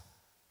fast.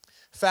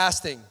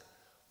 Fasting,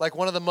 like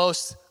one of the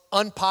most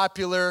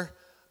unpopular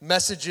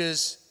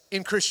messages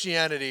in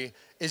Christianity,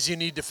 is you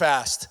need to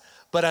fast.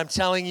 But I'm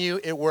telling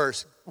you, it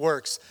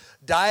works.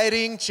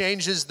 Dieting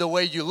changes the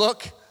way you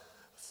look.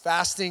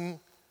 Fasting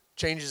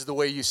changes the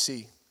way you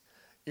see.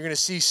 You're going to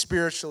see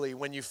spiritually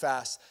when you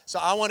fast. So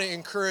I want to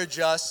encourage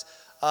us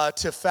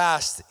to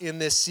fast in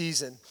this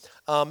season.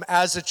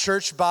 As a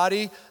church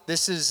body,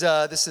 this is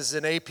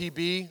an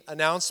APB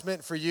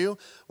announcement for you.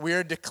 We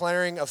are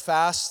declaring a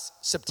fast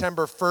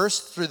September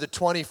 1st through the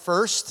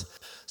 21st.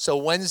 So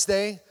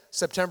Wednesday,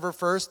 September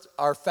 1st,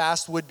 our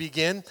fast would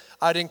begin.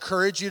 I'd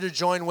encourage you to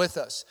join with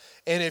us.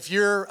 And if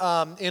you're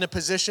in a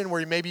position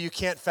where maybe you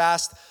can't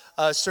fast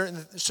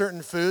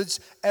certain foods,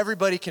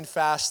 everybody can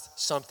fast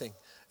something.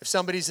 If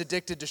somebody's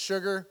addicted to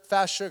sugar,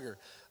 fast sugar.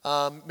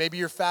 Maybe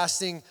you're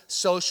fasting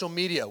social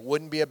media.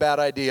 Wouldn't be a bad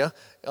idea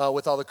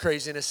with all the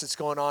craziness that's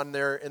going on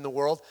there in the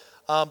world.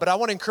 But I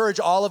want to encourage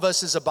all of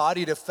us as a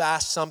body to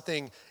fast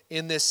something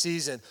in this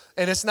season.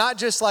 And it's not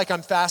just like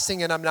I'm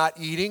fasting and I'm not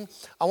eating.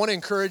 I want to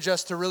encourage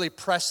us to really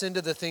press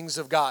into the things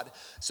of God.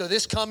 So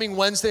this coming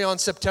Wednesday on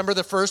September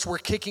the 1st, we're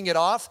kicking it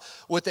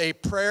off with a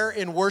prayer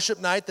and worship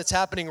night that's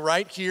happening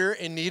right here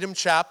in Needham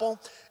Chapel.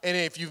 And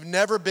if you've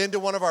never been to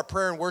one of our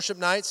prayer and worship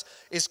nights,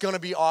 it's going to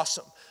be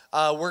awesome.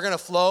 We're going to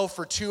flow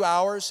for 2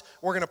 hours.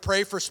 We're going to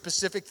pray for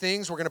specific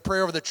things. We're going to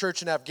pray over the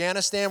church in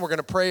Afghanistan. We're going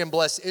to pray and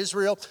bless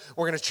Israel.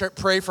 We're going to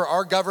pray for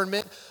our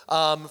government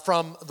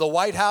from the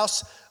White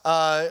House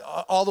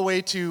all the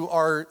way to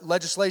our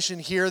legislation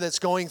here that's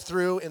going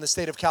through in the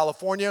state of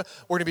California.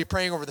 We're going to be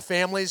praying over the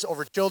families,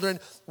 over children.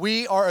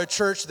 We are a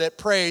church that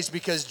prays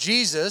because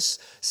Jesus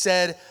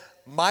said,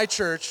 "My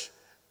church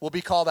will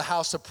be called a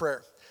house of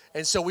prayer."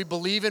 And so we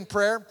believe in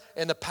prayer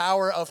and the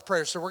power of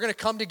prayer. So we're going to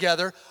come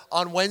together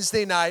on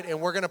Wednesday night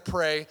and we're going to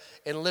pray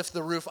and lift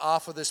the roof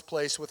off of this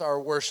place with our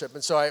worship.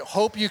 And so I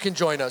hope you can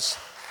join us.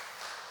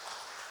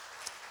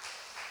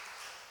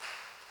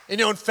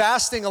 And in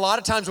fasting, a lot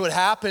of times what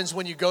happens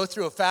when you go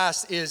through a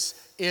fast is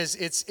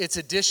it's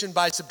addition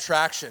by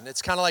subtraction.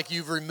 It's kind of like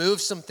you've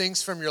removed some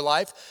things from your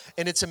life,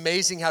 and it's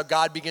amazing how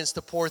God begins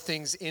to pour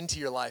things into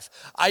your life.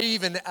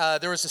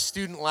 There was a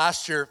student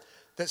last year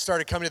that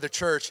started coming to the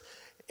church,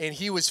 and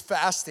he was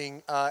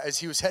fasting as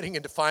he was heading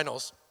into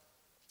finals.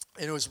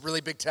 And it was a really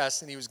big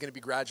test, and he was going to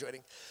be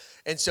graduating.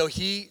 And so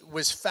he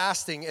was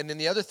fasting, and then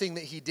the other thing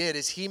that he did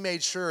is he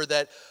made sure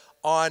that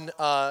on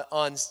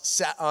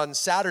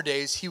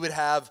Saturdays, he would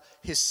have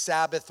his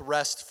Sabbath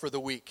rest for the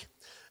week.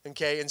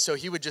 Okay, and so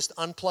he would just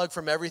unplug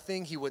from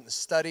everything. He wouldn't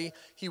study.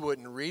 He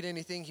wouldn't read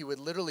anything. He would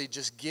literally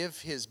just give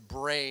his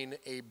brain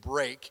a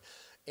break.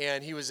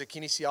 And he was a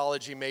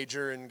kinesiology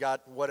major and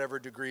got whatever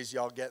degrees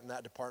y'all get in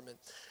that department.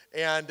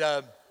 And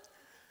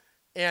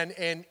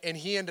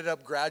he ended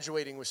up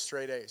graduating with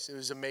straight A's. It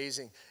was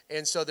amazing.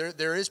 And so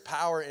there is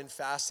power in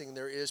fasting.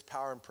 There is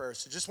power in prayer.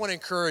 So just want to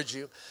encourage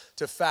you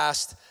to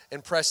fast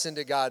and press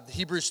into God.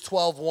 Hebrews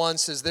 12:1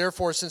 says,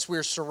 "Therefore, since we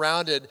are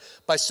surrounded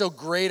by so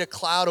great a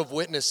cloud of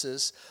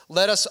witnesses,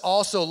 let us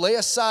also lay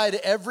aside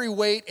every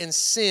weight and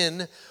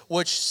sin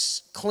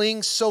which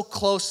clings so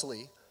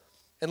closely,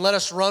 and let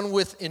us run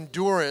with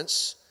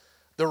endurance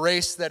the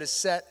race that is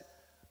set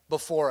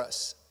before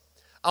us."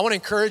 I want to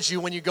encourage you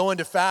when you go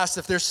into fast,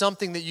 if there's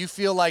something that you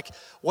feel like,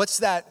 what's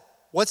that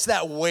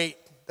weight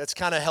that's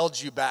kind of held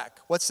you back?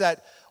 What's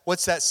that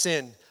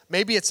sin?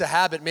 Maybe it's a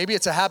habit. Maybe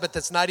it's a habit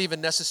that's not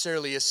even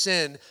necessarily a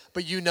sin,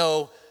 but you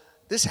know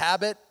this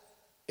habit,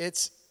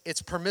 it's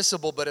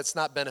permissible, but it's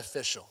not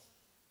beneficial.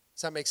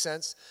 Does that make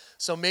sense?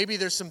 So maybe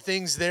there's some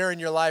things there in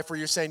your life where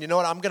you're saying, you know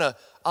what, I'm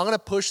gonna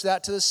push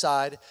that to the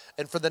side,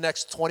 and for the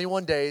next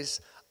 21 days,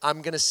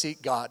 I'm gonna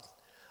seek God.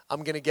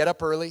 I'm gonna get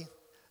up early.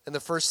 And the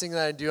first thing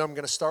that I do, I'm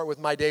going to start with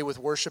my day with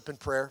worship and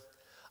prayer.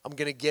 I'm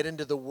going to get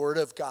into the Word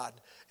of God.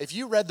 If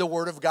you read the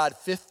Word of God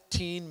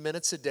 15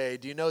 minutes a day,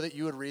 do you know that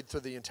you would read through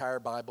the entire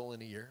Bible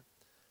in a year?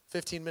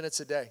 15 minutes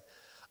a day.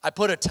 I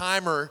put a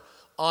timer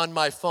on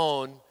my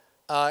phone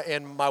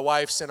and my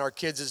wife's and our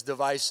kids'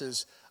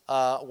 devices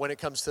when it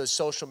comes to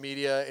social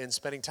media and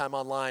spending time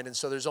online. And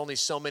so there's only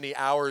so many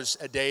hours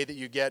a day that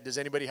you get. Does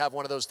anybody have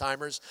one of those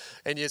timers?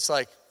 And it's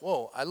like,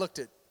 whoa, I looked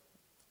at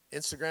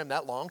Instagram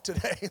that long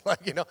today?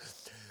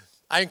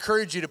 I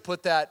encourage you to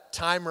put that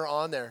timer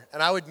on there.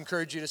 And I would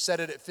encourage you to set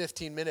it at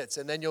 15 minutes.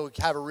 And then you'll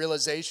have a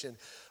realization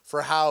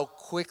for how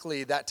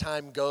quickly that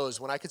time goes.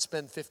 When I could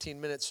spend 15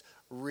 minutes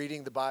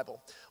reading the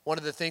Bible. One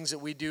of the things that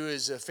we do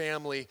as a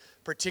family,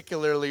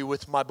 particularly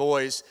with my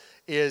boys,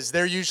 is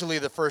they're usually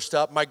the first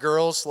up. My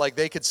girls,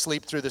 they could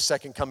sleep through the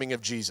second coming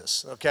of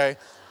Jesus, okay?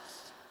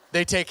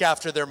 They take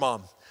after their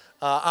mom.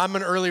 I'm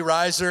an early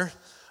riser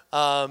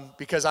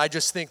because I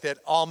just think that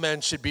all men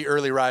should be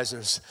early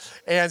risers.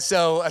 And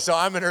so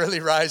I'm an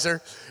early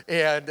riser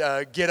and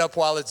get up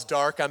while it's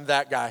dark. I'm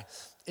that guy.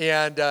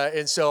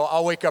 And so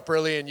I'll wake up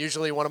early, and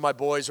usually one of my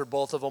boys or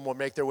both of them will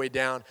make their way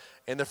down.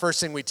 And the first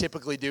thing we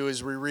typically do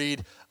is we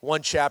read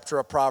one chapter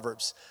of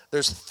Proverbs.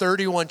 There's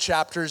 31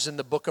 chapters in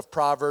the book of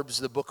Proverbs,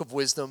 the book of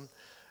wisdom.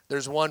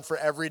 There's one for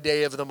every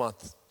day of the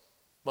month,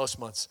 most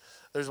months.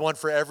 There's one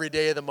for every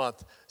day of the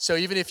month. So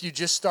even if you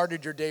just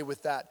started your day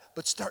with that,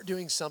 but start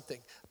doing something.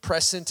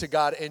 Press into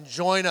God and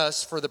join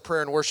us for the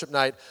prayer and worship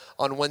night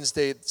on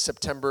Wednesday,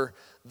 September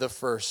the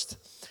 1st.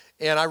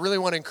 And I really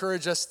want to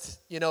encourage us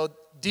to,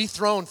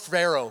 dethrone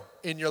Pharaoh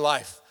in your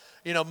life.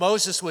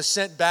 Moses was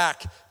sent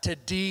back to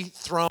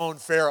dethrone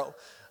Pharaoh.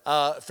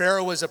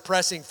 Pharaoh was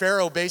oppressing.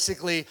 Pharaoh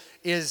basically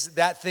is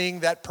that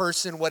thing, that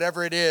person,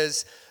 whatever it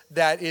is,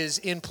 that is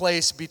in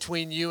place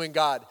between you and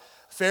God.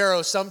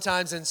 Pharaoh,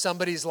 sometimes in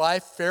somebody's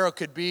life, Pharaoh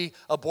could be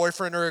a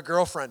boyfriend or a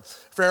girlfriend.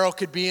 Pharaoh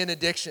could be an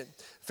addiction.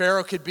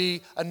 Pharaoh could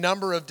be a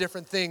number of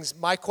different things.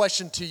 My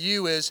question to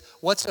you is,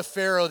 what's a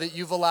Pharaoh that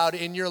you've allowed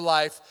in your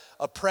life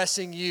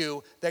oppressing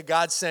you that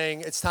God's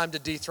saying it's time to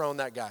dethrone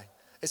that guy?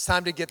 It's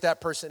time to get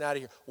that person out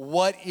of here.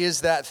 What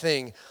is that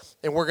thing?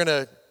 And we're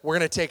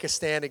gonna take a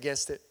stand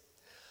against it.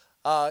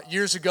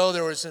 Years ago,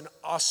 there was an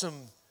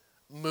awesome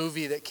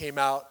movie that came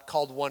out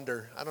called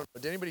Wonder. I don't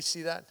know. Did anybody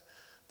see that?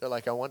 They're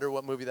like, I wonder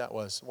what movie that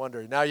was.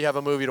 Wonder. Now you have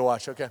a movie to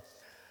watch. Okay.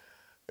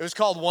 It was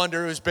called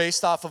Wonder. It was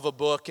based off of a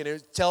book, and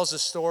it tells a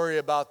story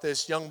about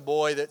this young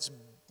boy that's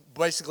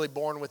basically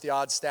born with the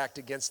odds stacked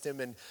against him,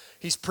 and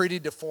he's pretty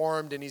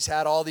deformed, and he's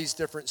had all these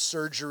different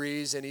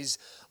surgeries, and he's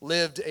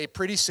lived a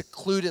pretty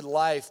secluded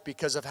life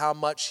because of how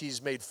much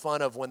he's made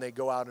fun of when they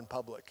go out in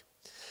public.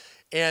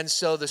 And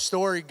so the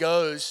story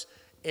goes,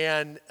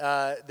 and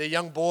the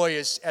young boy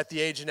is at the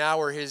age now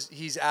where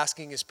he's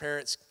asking his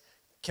parents,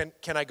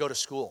 can I go to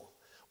school?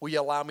 Will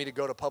you allow me to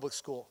go to public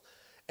school?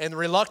 And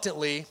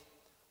reluctantly,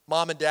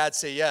 mom and dad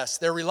say yes.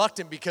 They're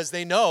reluctant because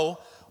they know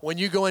when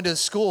you go into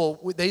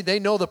school, they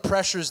know the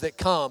pressures that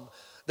come,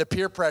 the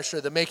peer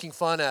pressure, the making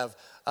fun of,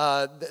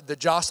 the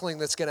jostling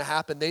that's going to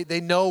happen. They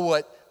know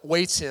what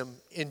waits him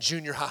in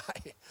junior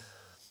high.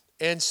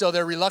 And so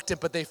they're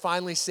reluctant, but they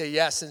finally say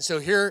yes. And so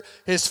here,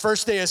 his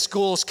first day of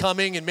school is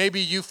coming, and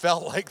maybe you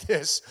felt like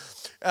this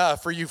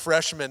for you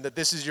freshmen, that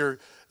this is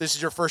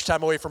your first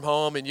time away from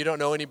home, and you don't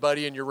know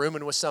anybody, and you're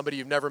rooming with somebody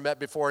you've never met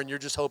before, and you're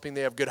just hoping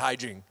they have good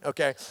hygiene,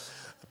 okay?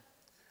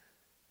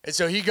 And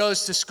so he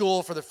goes to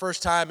school for the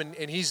first time,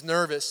 and he's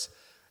nervous,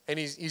 and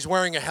he's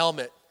wearing a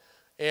helmet.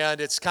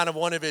 And it's kind of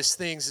one of his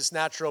things, this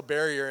natural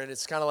barrier, and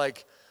it's kind of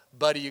like,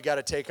 buddy, you got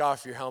to take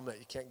off your helmet.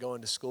 You can't go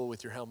into school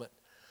with your helmet.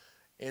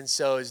 And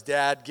so his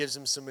dad gives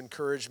him some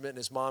encouragement, and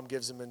his mom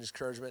gives him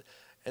encouragement.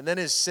 And then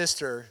his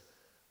sister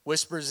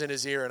whispers in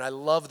his ear, and I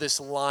love this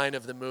line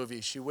of the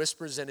movie. She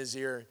whispers in his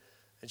ear,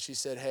 and she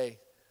said, hey,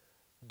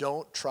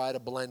 don't try to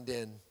blend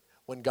in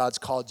when God's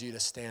called you to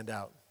stand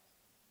out.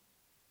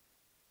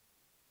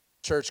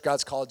 Church,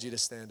 God's called you to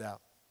stand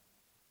out.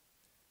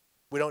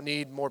 We don't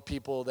need more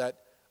people that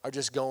are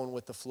just going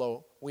with the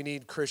flow. We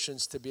need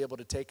Christians to be able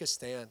to take a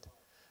stand.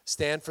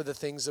 Stand for the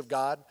things of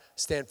God.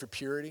 Stand for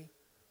purity.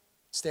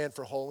 Stand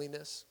for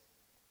holiness.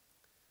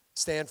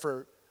 Stand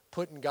for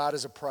putting God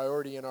as a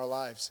priority in our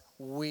lives.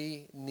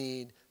 We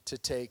need to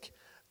take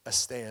a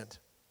stand.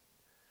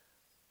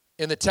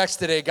 In the text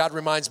today, God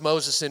reminds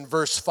Moses in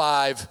verse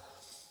 5,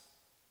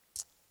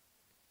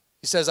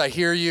 he says, I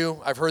hear you,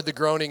 I've heard the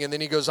groaning. And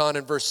then he goes on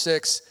in verse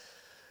 6,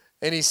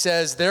 and he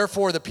says,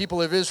 therefore the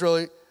people of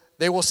Israel,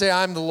 they will say,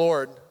 I'm the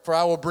Lord, for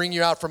I will bring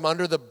you out from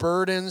under the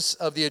burdens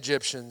of the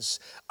Egyptians.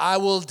 I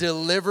will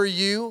deliver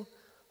you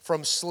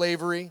from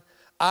slavery.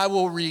 I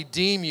will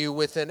redeem you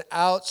with an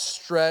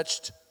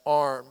outstretched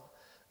arm.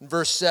 In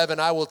verse 7,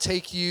 I will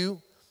take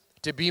you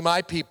to be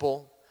my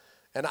people,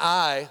 and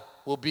I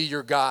will be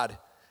your God.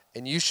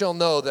 And you shall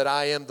know that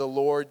I am the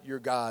Lord your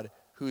God,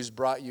 who has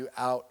brought you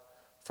out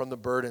from the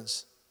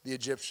burdens, the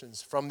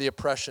Egyptians, from the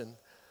oppression.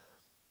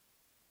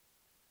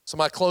 So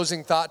my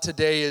closing thought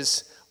today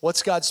is,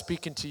 what's God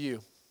speaking to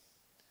you?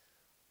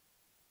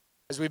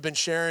 As we've been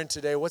sharing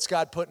today, what's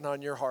God putting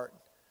on your heart?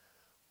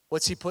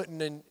 What's he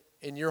putting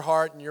in your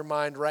heart and your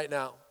mind right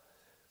now?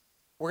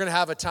 We're going to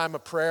have a time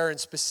of prayer, and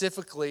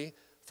specifically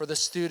for the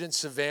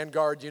students of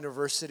Vanguard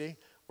University.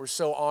 We're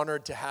so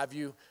honored to have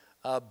you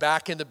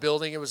back in the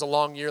building. It was a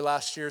long year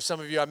last year. Some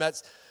of you, I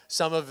met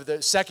some of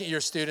the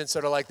second-year students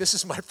that are like, this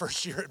is my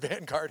first year at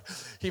Vanguard,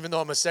 even though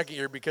I'm a second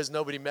year, because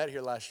nobody met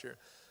here last year.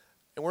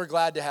 And we're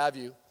glad to have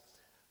you.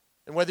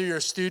 And whether you're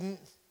a student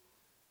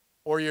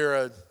or you're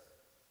a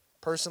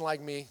person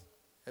like me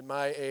at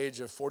my age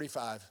of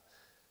 45,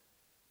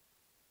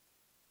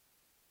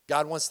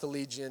 God wants to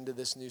lead you into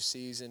this new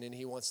season, and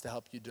he wants to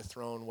help you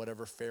dethrone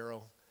whatever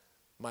Pharaoh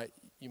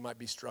you might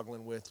be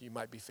struggling with, you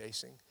might be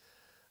facing.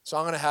 So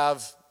I'm going to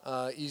have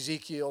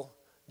Ezekiel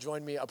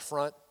join me up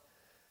front,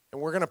 and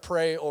we're going to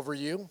pray over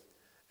you,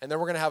 and then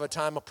we're going to have a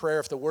time of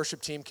prayer. If the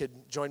worship team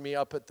could join me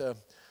up at the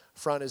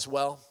front as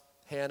well.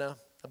 Hannah,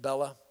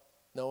 Abella,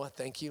 Noah,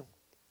 thank you.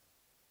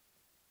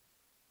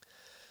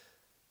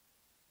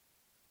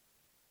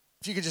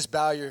 If you could just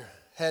bow your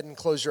head and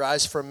close your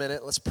eyes for a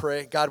minute, let's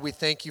pray. God, we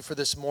thank you for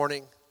this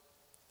morning.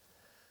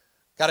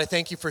 God, I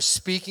thank you for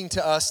speaking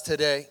to us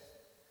today.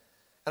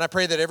 And I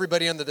pray that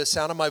everybody under the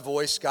sound of my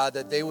voice, God,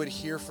 that they would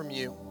hear from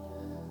you.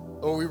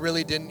 Lord, we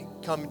really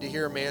didn't come to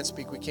hear a man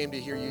speak. We came to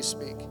hear you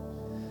speak.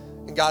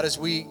 And God, as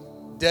we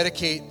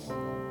dedicate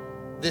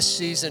this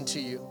season to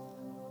you,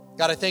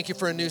 God, I thank you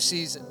for a new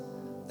season.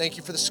 Thank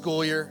you for the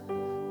school year.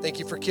 Thank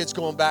you for kids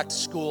going back to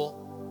school.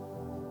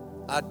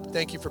 I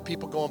thank you for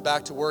people going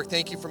back to work.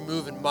 Thank you for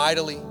moving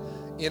mightily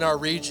in our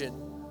region.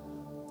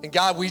 And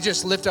God, we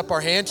just lift up our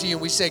hand to you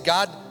and we say,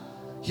 God,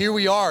 here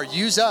we are.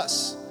 Use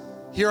us.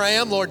 Here I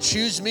am, Lord.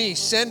 Choose me.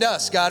 Send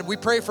us, God. We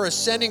pray for a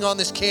sending on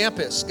this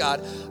campus,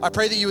 God. I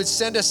pray that you would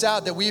send us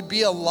out, that we'd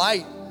be a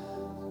light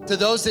to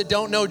those that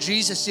don't know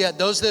Jesus yet,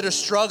 those that are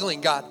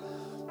struggling, God,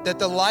 that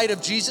the light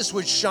of Jesus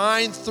would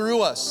shine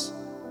through us.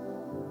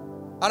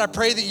 God, I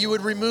pray that you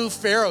would remove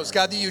pharaohs,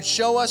 God, that you'd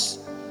show us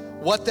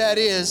what that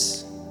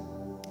is.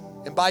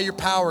 And by your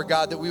power,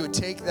 God, that we would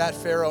take that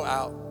Pharaoh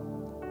out.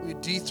 We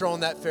would dethrone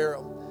that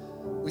Pharaoh.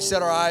 We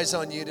set our eyes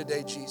on you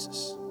today,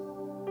 Jesus.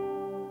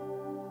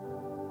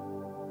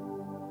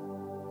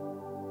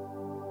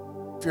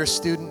 If you're a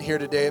student here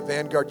today at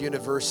Vanguard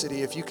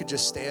University, if you could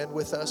just stand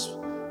with us,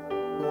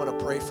 we want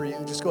to pray for you.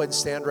 Just go ahead and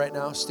stand right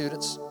now,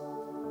 students.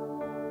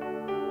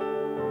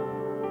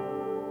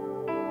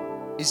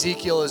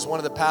 Ezekiel is one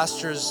of the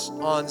pastors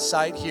on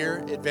site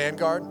here at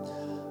Vanguard.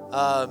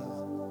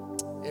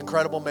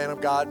 Incredible man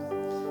of God,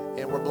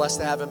 and we're blessed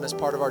to have him as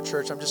part of our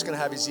church. I'm just going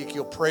to have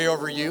Ezekiel pray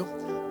over you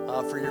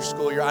for your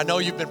school year. I know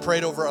you've been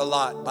prayed over a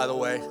lot, by the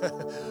way.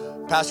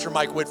 Pastor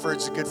Mike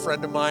Whitford's a good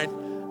friend of mine.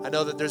 I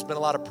know that there's been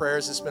a lot of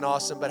prayers. It's been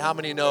awesome, but how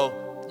many know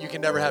you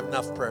can never have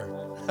enough prayer?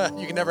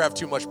 You can never have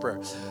too much prayer.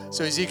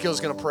 So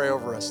Ezekiel's going to pray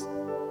over us.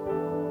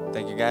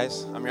 Thank you,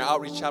 guys. I'm your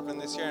outreach chaplain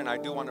this year, and I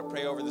do want to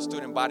pray over the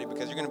student body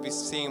because you're going to be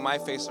seeing my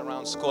face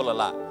around school a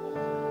lot.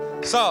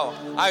 So,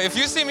 if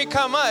you see me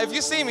come up, if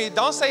you see me,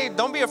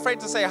 don't be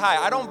afraid to say hi.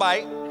 I don't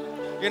bite.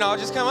 You know,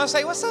 just come up and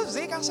say, what's up,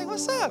 Zeke? I'll say,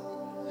 what's up?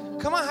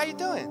 Come on, how you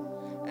doing?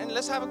 And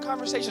let's have a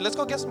conversation. Let's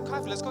go get some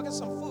coffee. Let's go get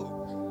some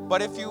food.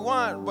 But if you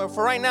want, but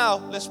for right now,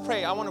 let's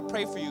pray. I want to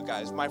pray for you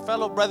guys, my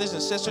fellow brothers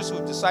and sisters who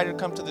have decided to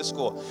come to this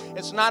school.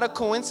 It's not a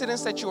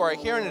coincidence that you are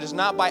here, and it is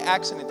not by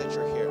accident that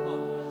you're here.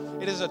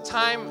 It is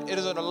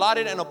an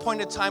allotted and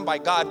appointed time by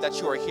God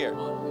that you are here.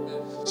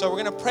 So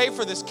we're going to pray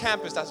for this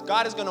campus, that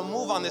God is going to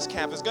move on this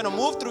campus, going to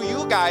move through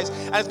you guys,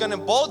 and it's going to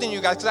embolden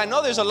you guys, because I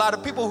know there's a lot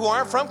of people who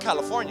aren't from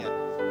California.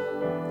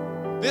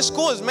 This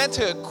school is meant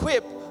to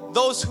equip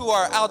those who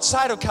are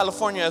outside of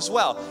California as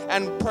well,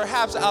 and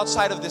perhaps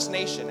outside of this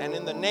nation. And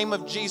in the name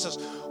of Jesus,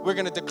 we're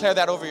going to declare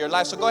that over your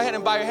life. So go ahead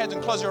and bow your heads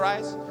and close your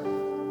eyes.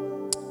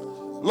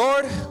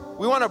 Lord,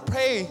 we want to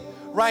pray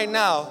right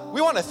now.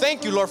 We want to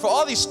thank you, Lord, for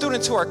all these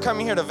students who are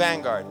coming here to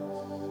Vanguard.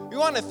 We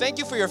want to thank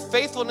you for your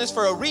faithfulness,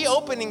 for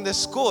reopening this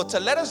school, to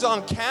let us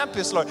on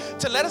campus, Lord,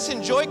 to let us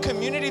enjoy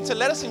community, to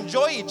let us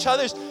enjoy each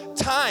other's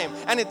time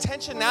and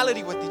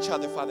intentionality with each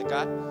other, Father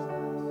God.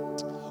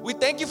 We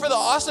thank you for the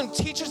awesome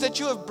teachers that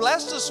you have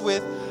blessed us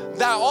with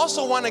that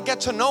also want to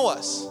get to know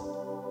us.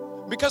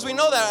 Because we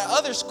know that at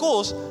other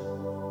schools,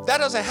 that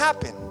doesn't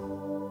happen.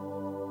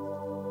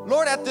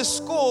 Lord, at this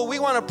school, we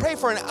want to pray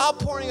for an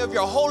outpouring of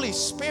your Holy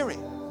Spirit.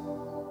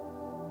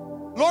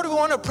 Lord, we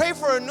want to pray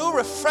for a new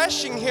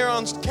refreshing here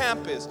on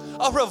campus,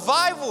 a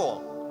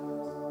revival.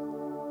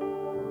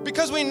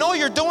 Because we know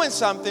you're doing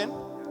something,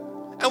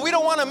 and we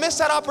don't want to miss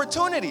that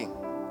opportunity.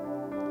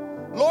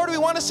 Lord, we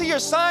want to see your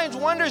signs,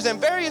 wonders, and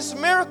various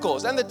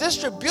miracles, and the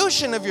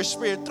distribution of your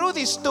Spirit through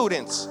these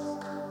students.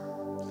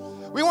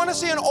 We want to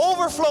see an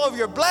overflow of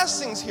your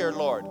blessings here,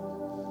 Lord.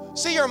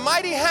 See your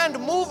mighty hand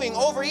moving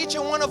over each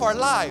and one of our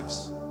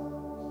lives.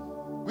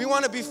 We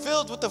want to be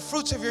filled with the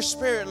fruits of your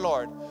Spirit,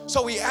 Lord.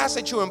 So we ask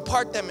that you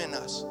impart them in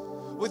us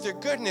with your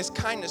goodness,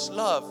 kindness,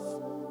 love,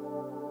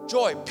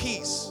 joy,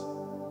 peace.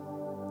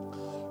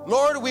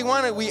 Lord,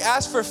 we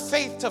ask for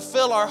faith to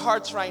fill our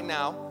hearts right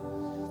now,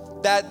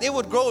 that it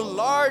would grow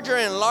larger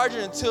and larger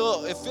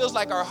until it feels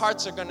like our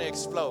hearts are going to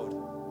explode.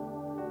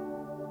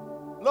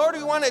 Lord,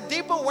 we want a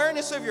deep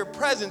awareness of your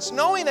presence,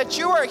 knowing that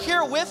you are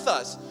here with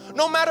us,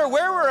 no matter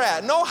where we're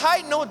at. No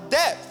height, no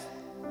depth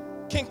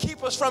can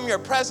keep us from your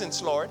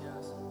presence, Lord.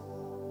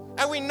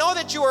 And we know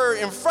that you are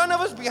in front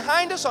of us,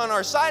 behind us, on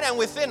our side, and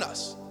within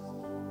us.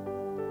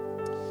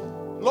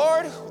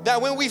 Lord,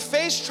 that when we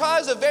face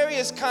trials of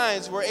various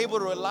kinds, we're able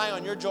to rely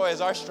on your joy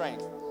as our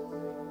strength.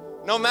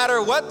 No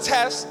matter what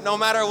test, no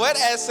matter what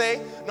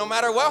essay, no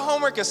matter what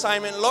homework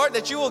assignment, Lord,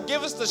 that you will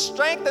give us the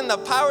strength and the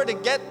power to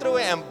get through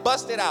it and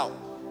bust it out.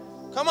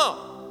 Come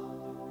on.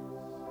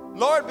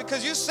 Lord,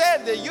 because you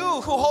said that you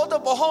who hold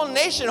up a whole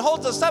nation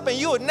holds us up, and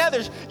you would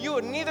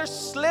neither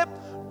slip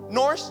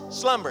nor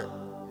slumber.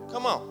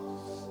 Come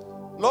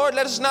on. Lord,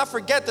 let us not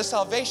forget the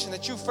salvation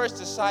that you first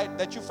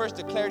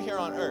declared here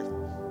on earth.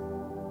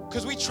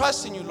 Because we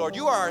trust in you, Lord.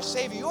 You are our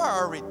Savior. You are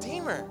our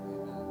Redeemer.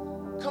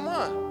 Come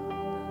on.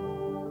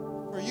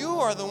 For you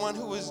are the one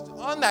who was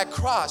on that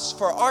cross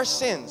for our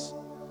sins.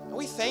 And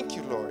we thank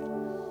you, Lord.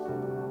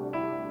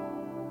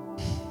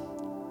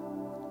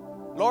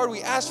 Lord,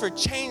 we ask for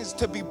chains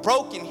to be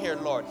broken here,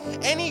 Lord.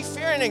 Any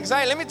fear and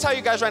anxiety. Let me tell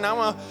you guys right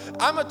now,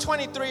 I'm a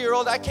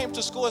 23-year-old. I came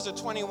to school as a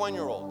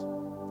 21-year-old.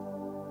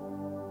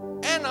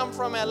 And I'm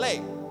from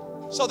LA.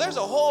 So there's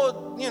a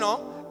whole,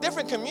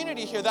 different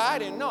community here that I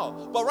didn't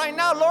know. But right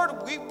now,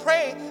 Lord, we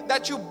pray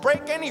that you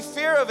break any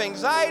fear of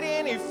anxiety,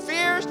 any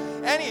fears,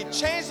 any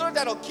chains, Lord,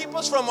 that'll keep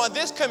us from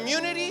this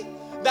community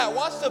that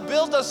wants to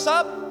build us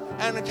up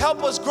and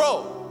help us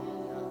grow.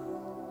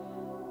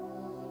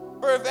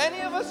 Or if any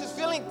of us is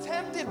feeling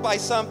tempted by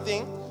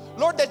something,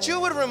 Lord, that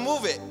you would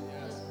remove it.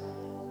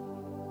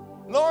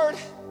 Lord,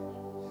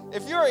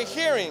 if we are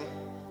hearing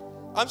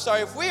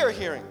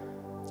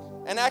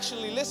and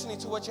actually listening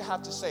to what you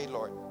have to say,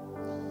 Lord,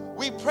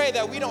 we pray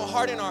that we don't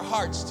harden our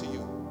hearts to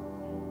you.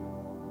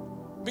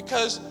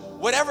 Because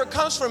whatever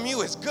comes from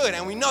you is good,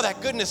 and we know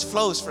that goodness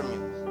flows from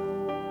you.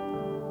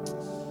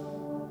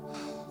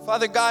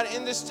 Father God,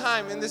 in this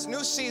time, in this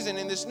new season,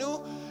 in this new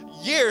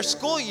year,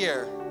 school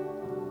year,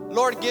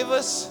 Lord, give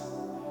us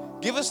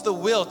the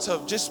will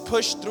to just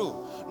push through,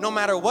 no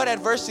matter what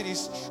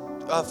adversities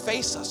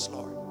face us,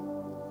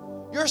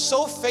 Lord. You're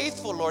so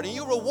faithful, Lord, and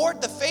you reward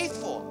the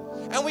faithful.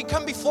 And we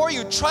come before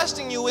you,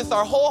 trusting you with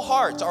our whole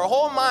hearts, our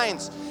whole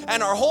minds,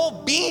 and our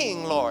whole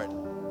being, Lord.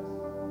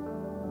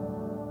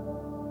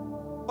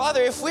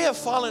 Father, if we have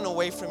fallen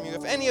away from you,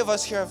 if any of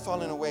us here have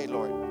fallen away,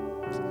 Lord,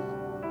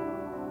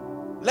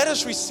 let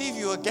us receive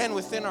you again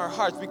within our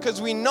hearts,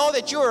 because we know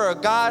that you are a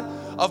God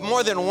of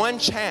more than one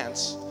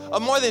chance,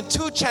 of more than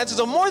two chances,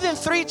 of more than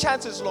three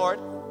chances, Lord.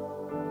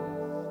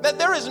 That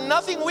there is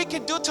nothing we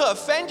can do to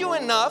offend you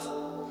enough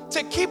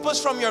to keep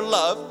us from your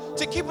love,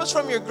 to keep us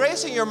from your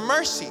grace and your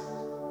mercy.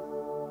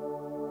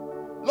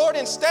 Lord,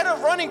 instead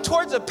of running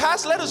towards the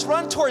past, let us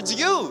run towards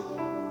you.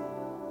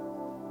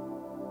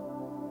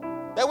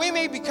 That we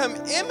may become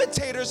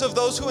imitators of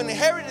those who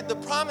inherited the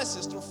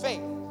promises through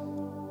faith.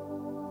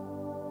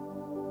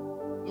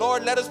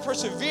 Lord, let us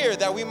persevere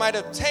that we might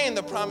obtain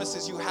the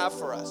promises you have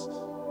for us.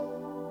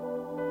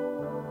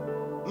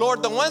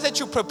 Lord, the ones that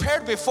you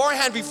prepared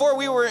beforehand, before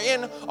we were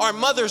in our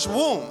mother's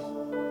womb.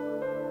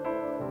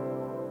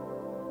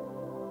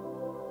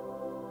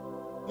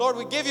 Lord,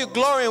 we give you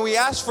glory, and we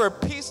ask for a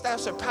peace that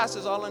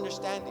surpasses all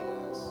understanding.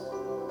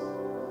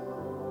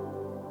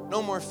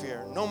 No more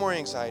fear, no more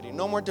anxiety,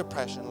 no more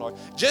depression, Lord.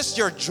 Just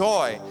your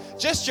joy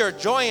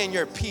and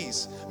your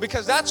peace,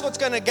 because that's what's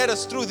going to get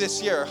us through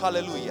this year.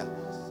 Hallelujah.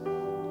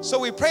 So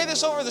we pray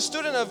this over the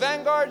student of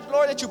Vanguard,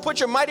 Lord, that you put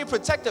your mighty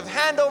protective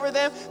hand over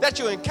them, that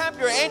you encamp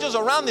your angels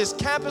around this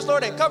campus,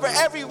 Lord, and cover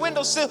every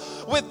windowsill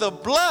with the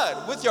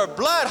blood, with your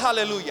blood.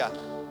 Hallelujah.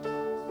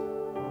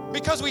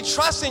 Because we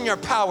trust in your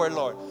power,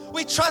 Lord.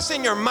 We trust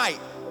in your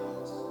might.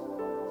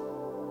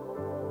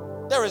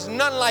 There is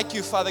none like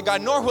you, Father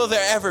God, nor will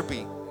there ever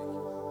be.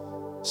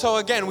 So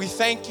again, we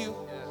thank you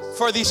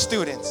for these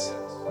students.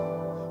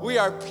 We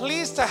are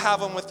pleased to have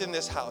them within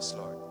this house,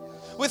 Lord.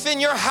 Within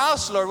your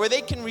house, Lord, where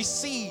they can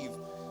receive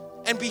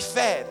and be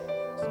fed.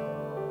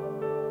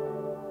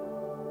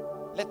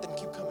 Let them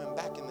keep coming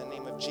back in the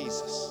name of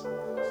Jesus.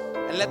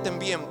 And let them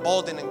be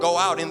emboldened and go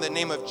out in the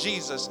name of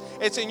Jesus.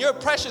 It's in your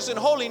precious and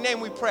holy name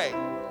we pray.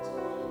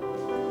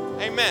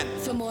 Amen.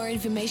 For more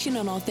information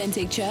on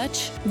Authentic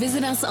Church,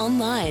 visit us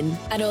online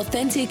at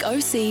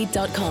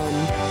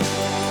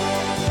AuthenticOC.com.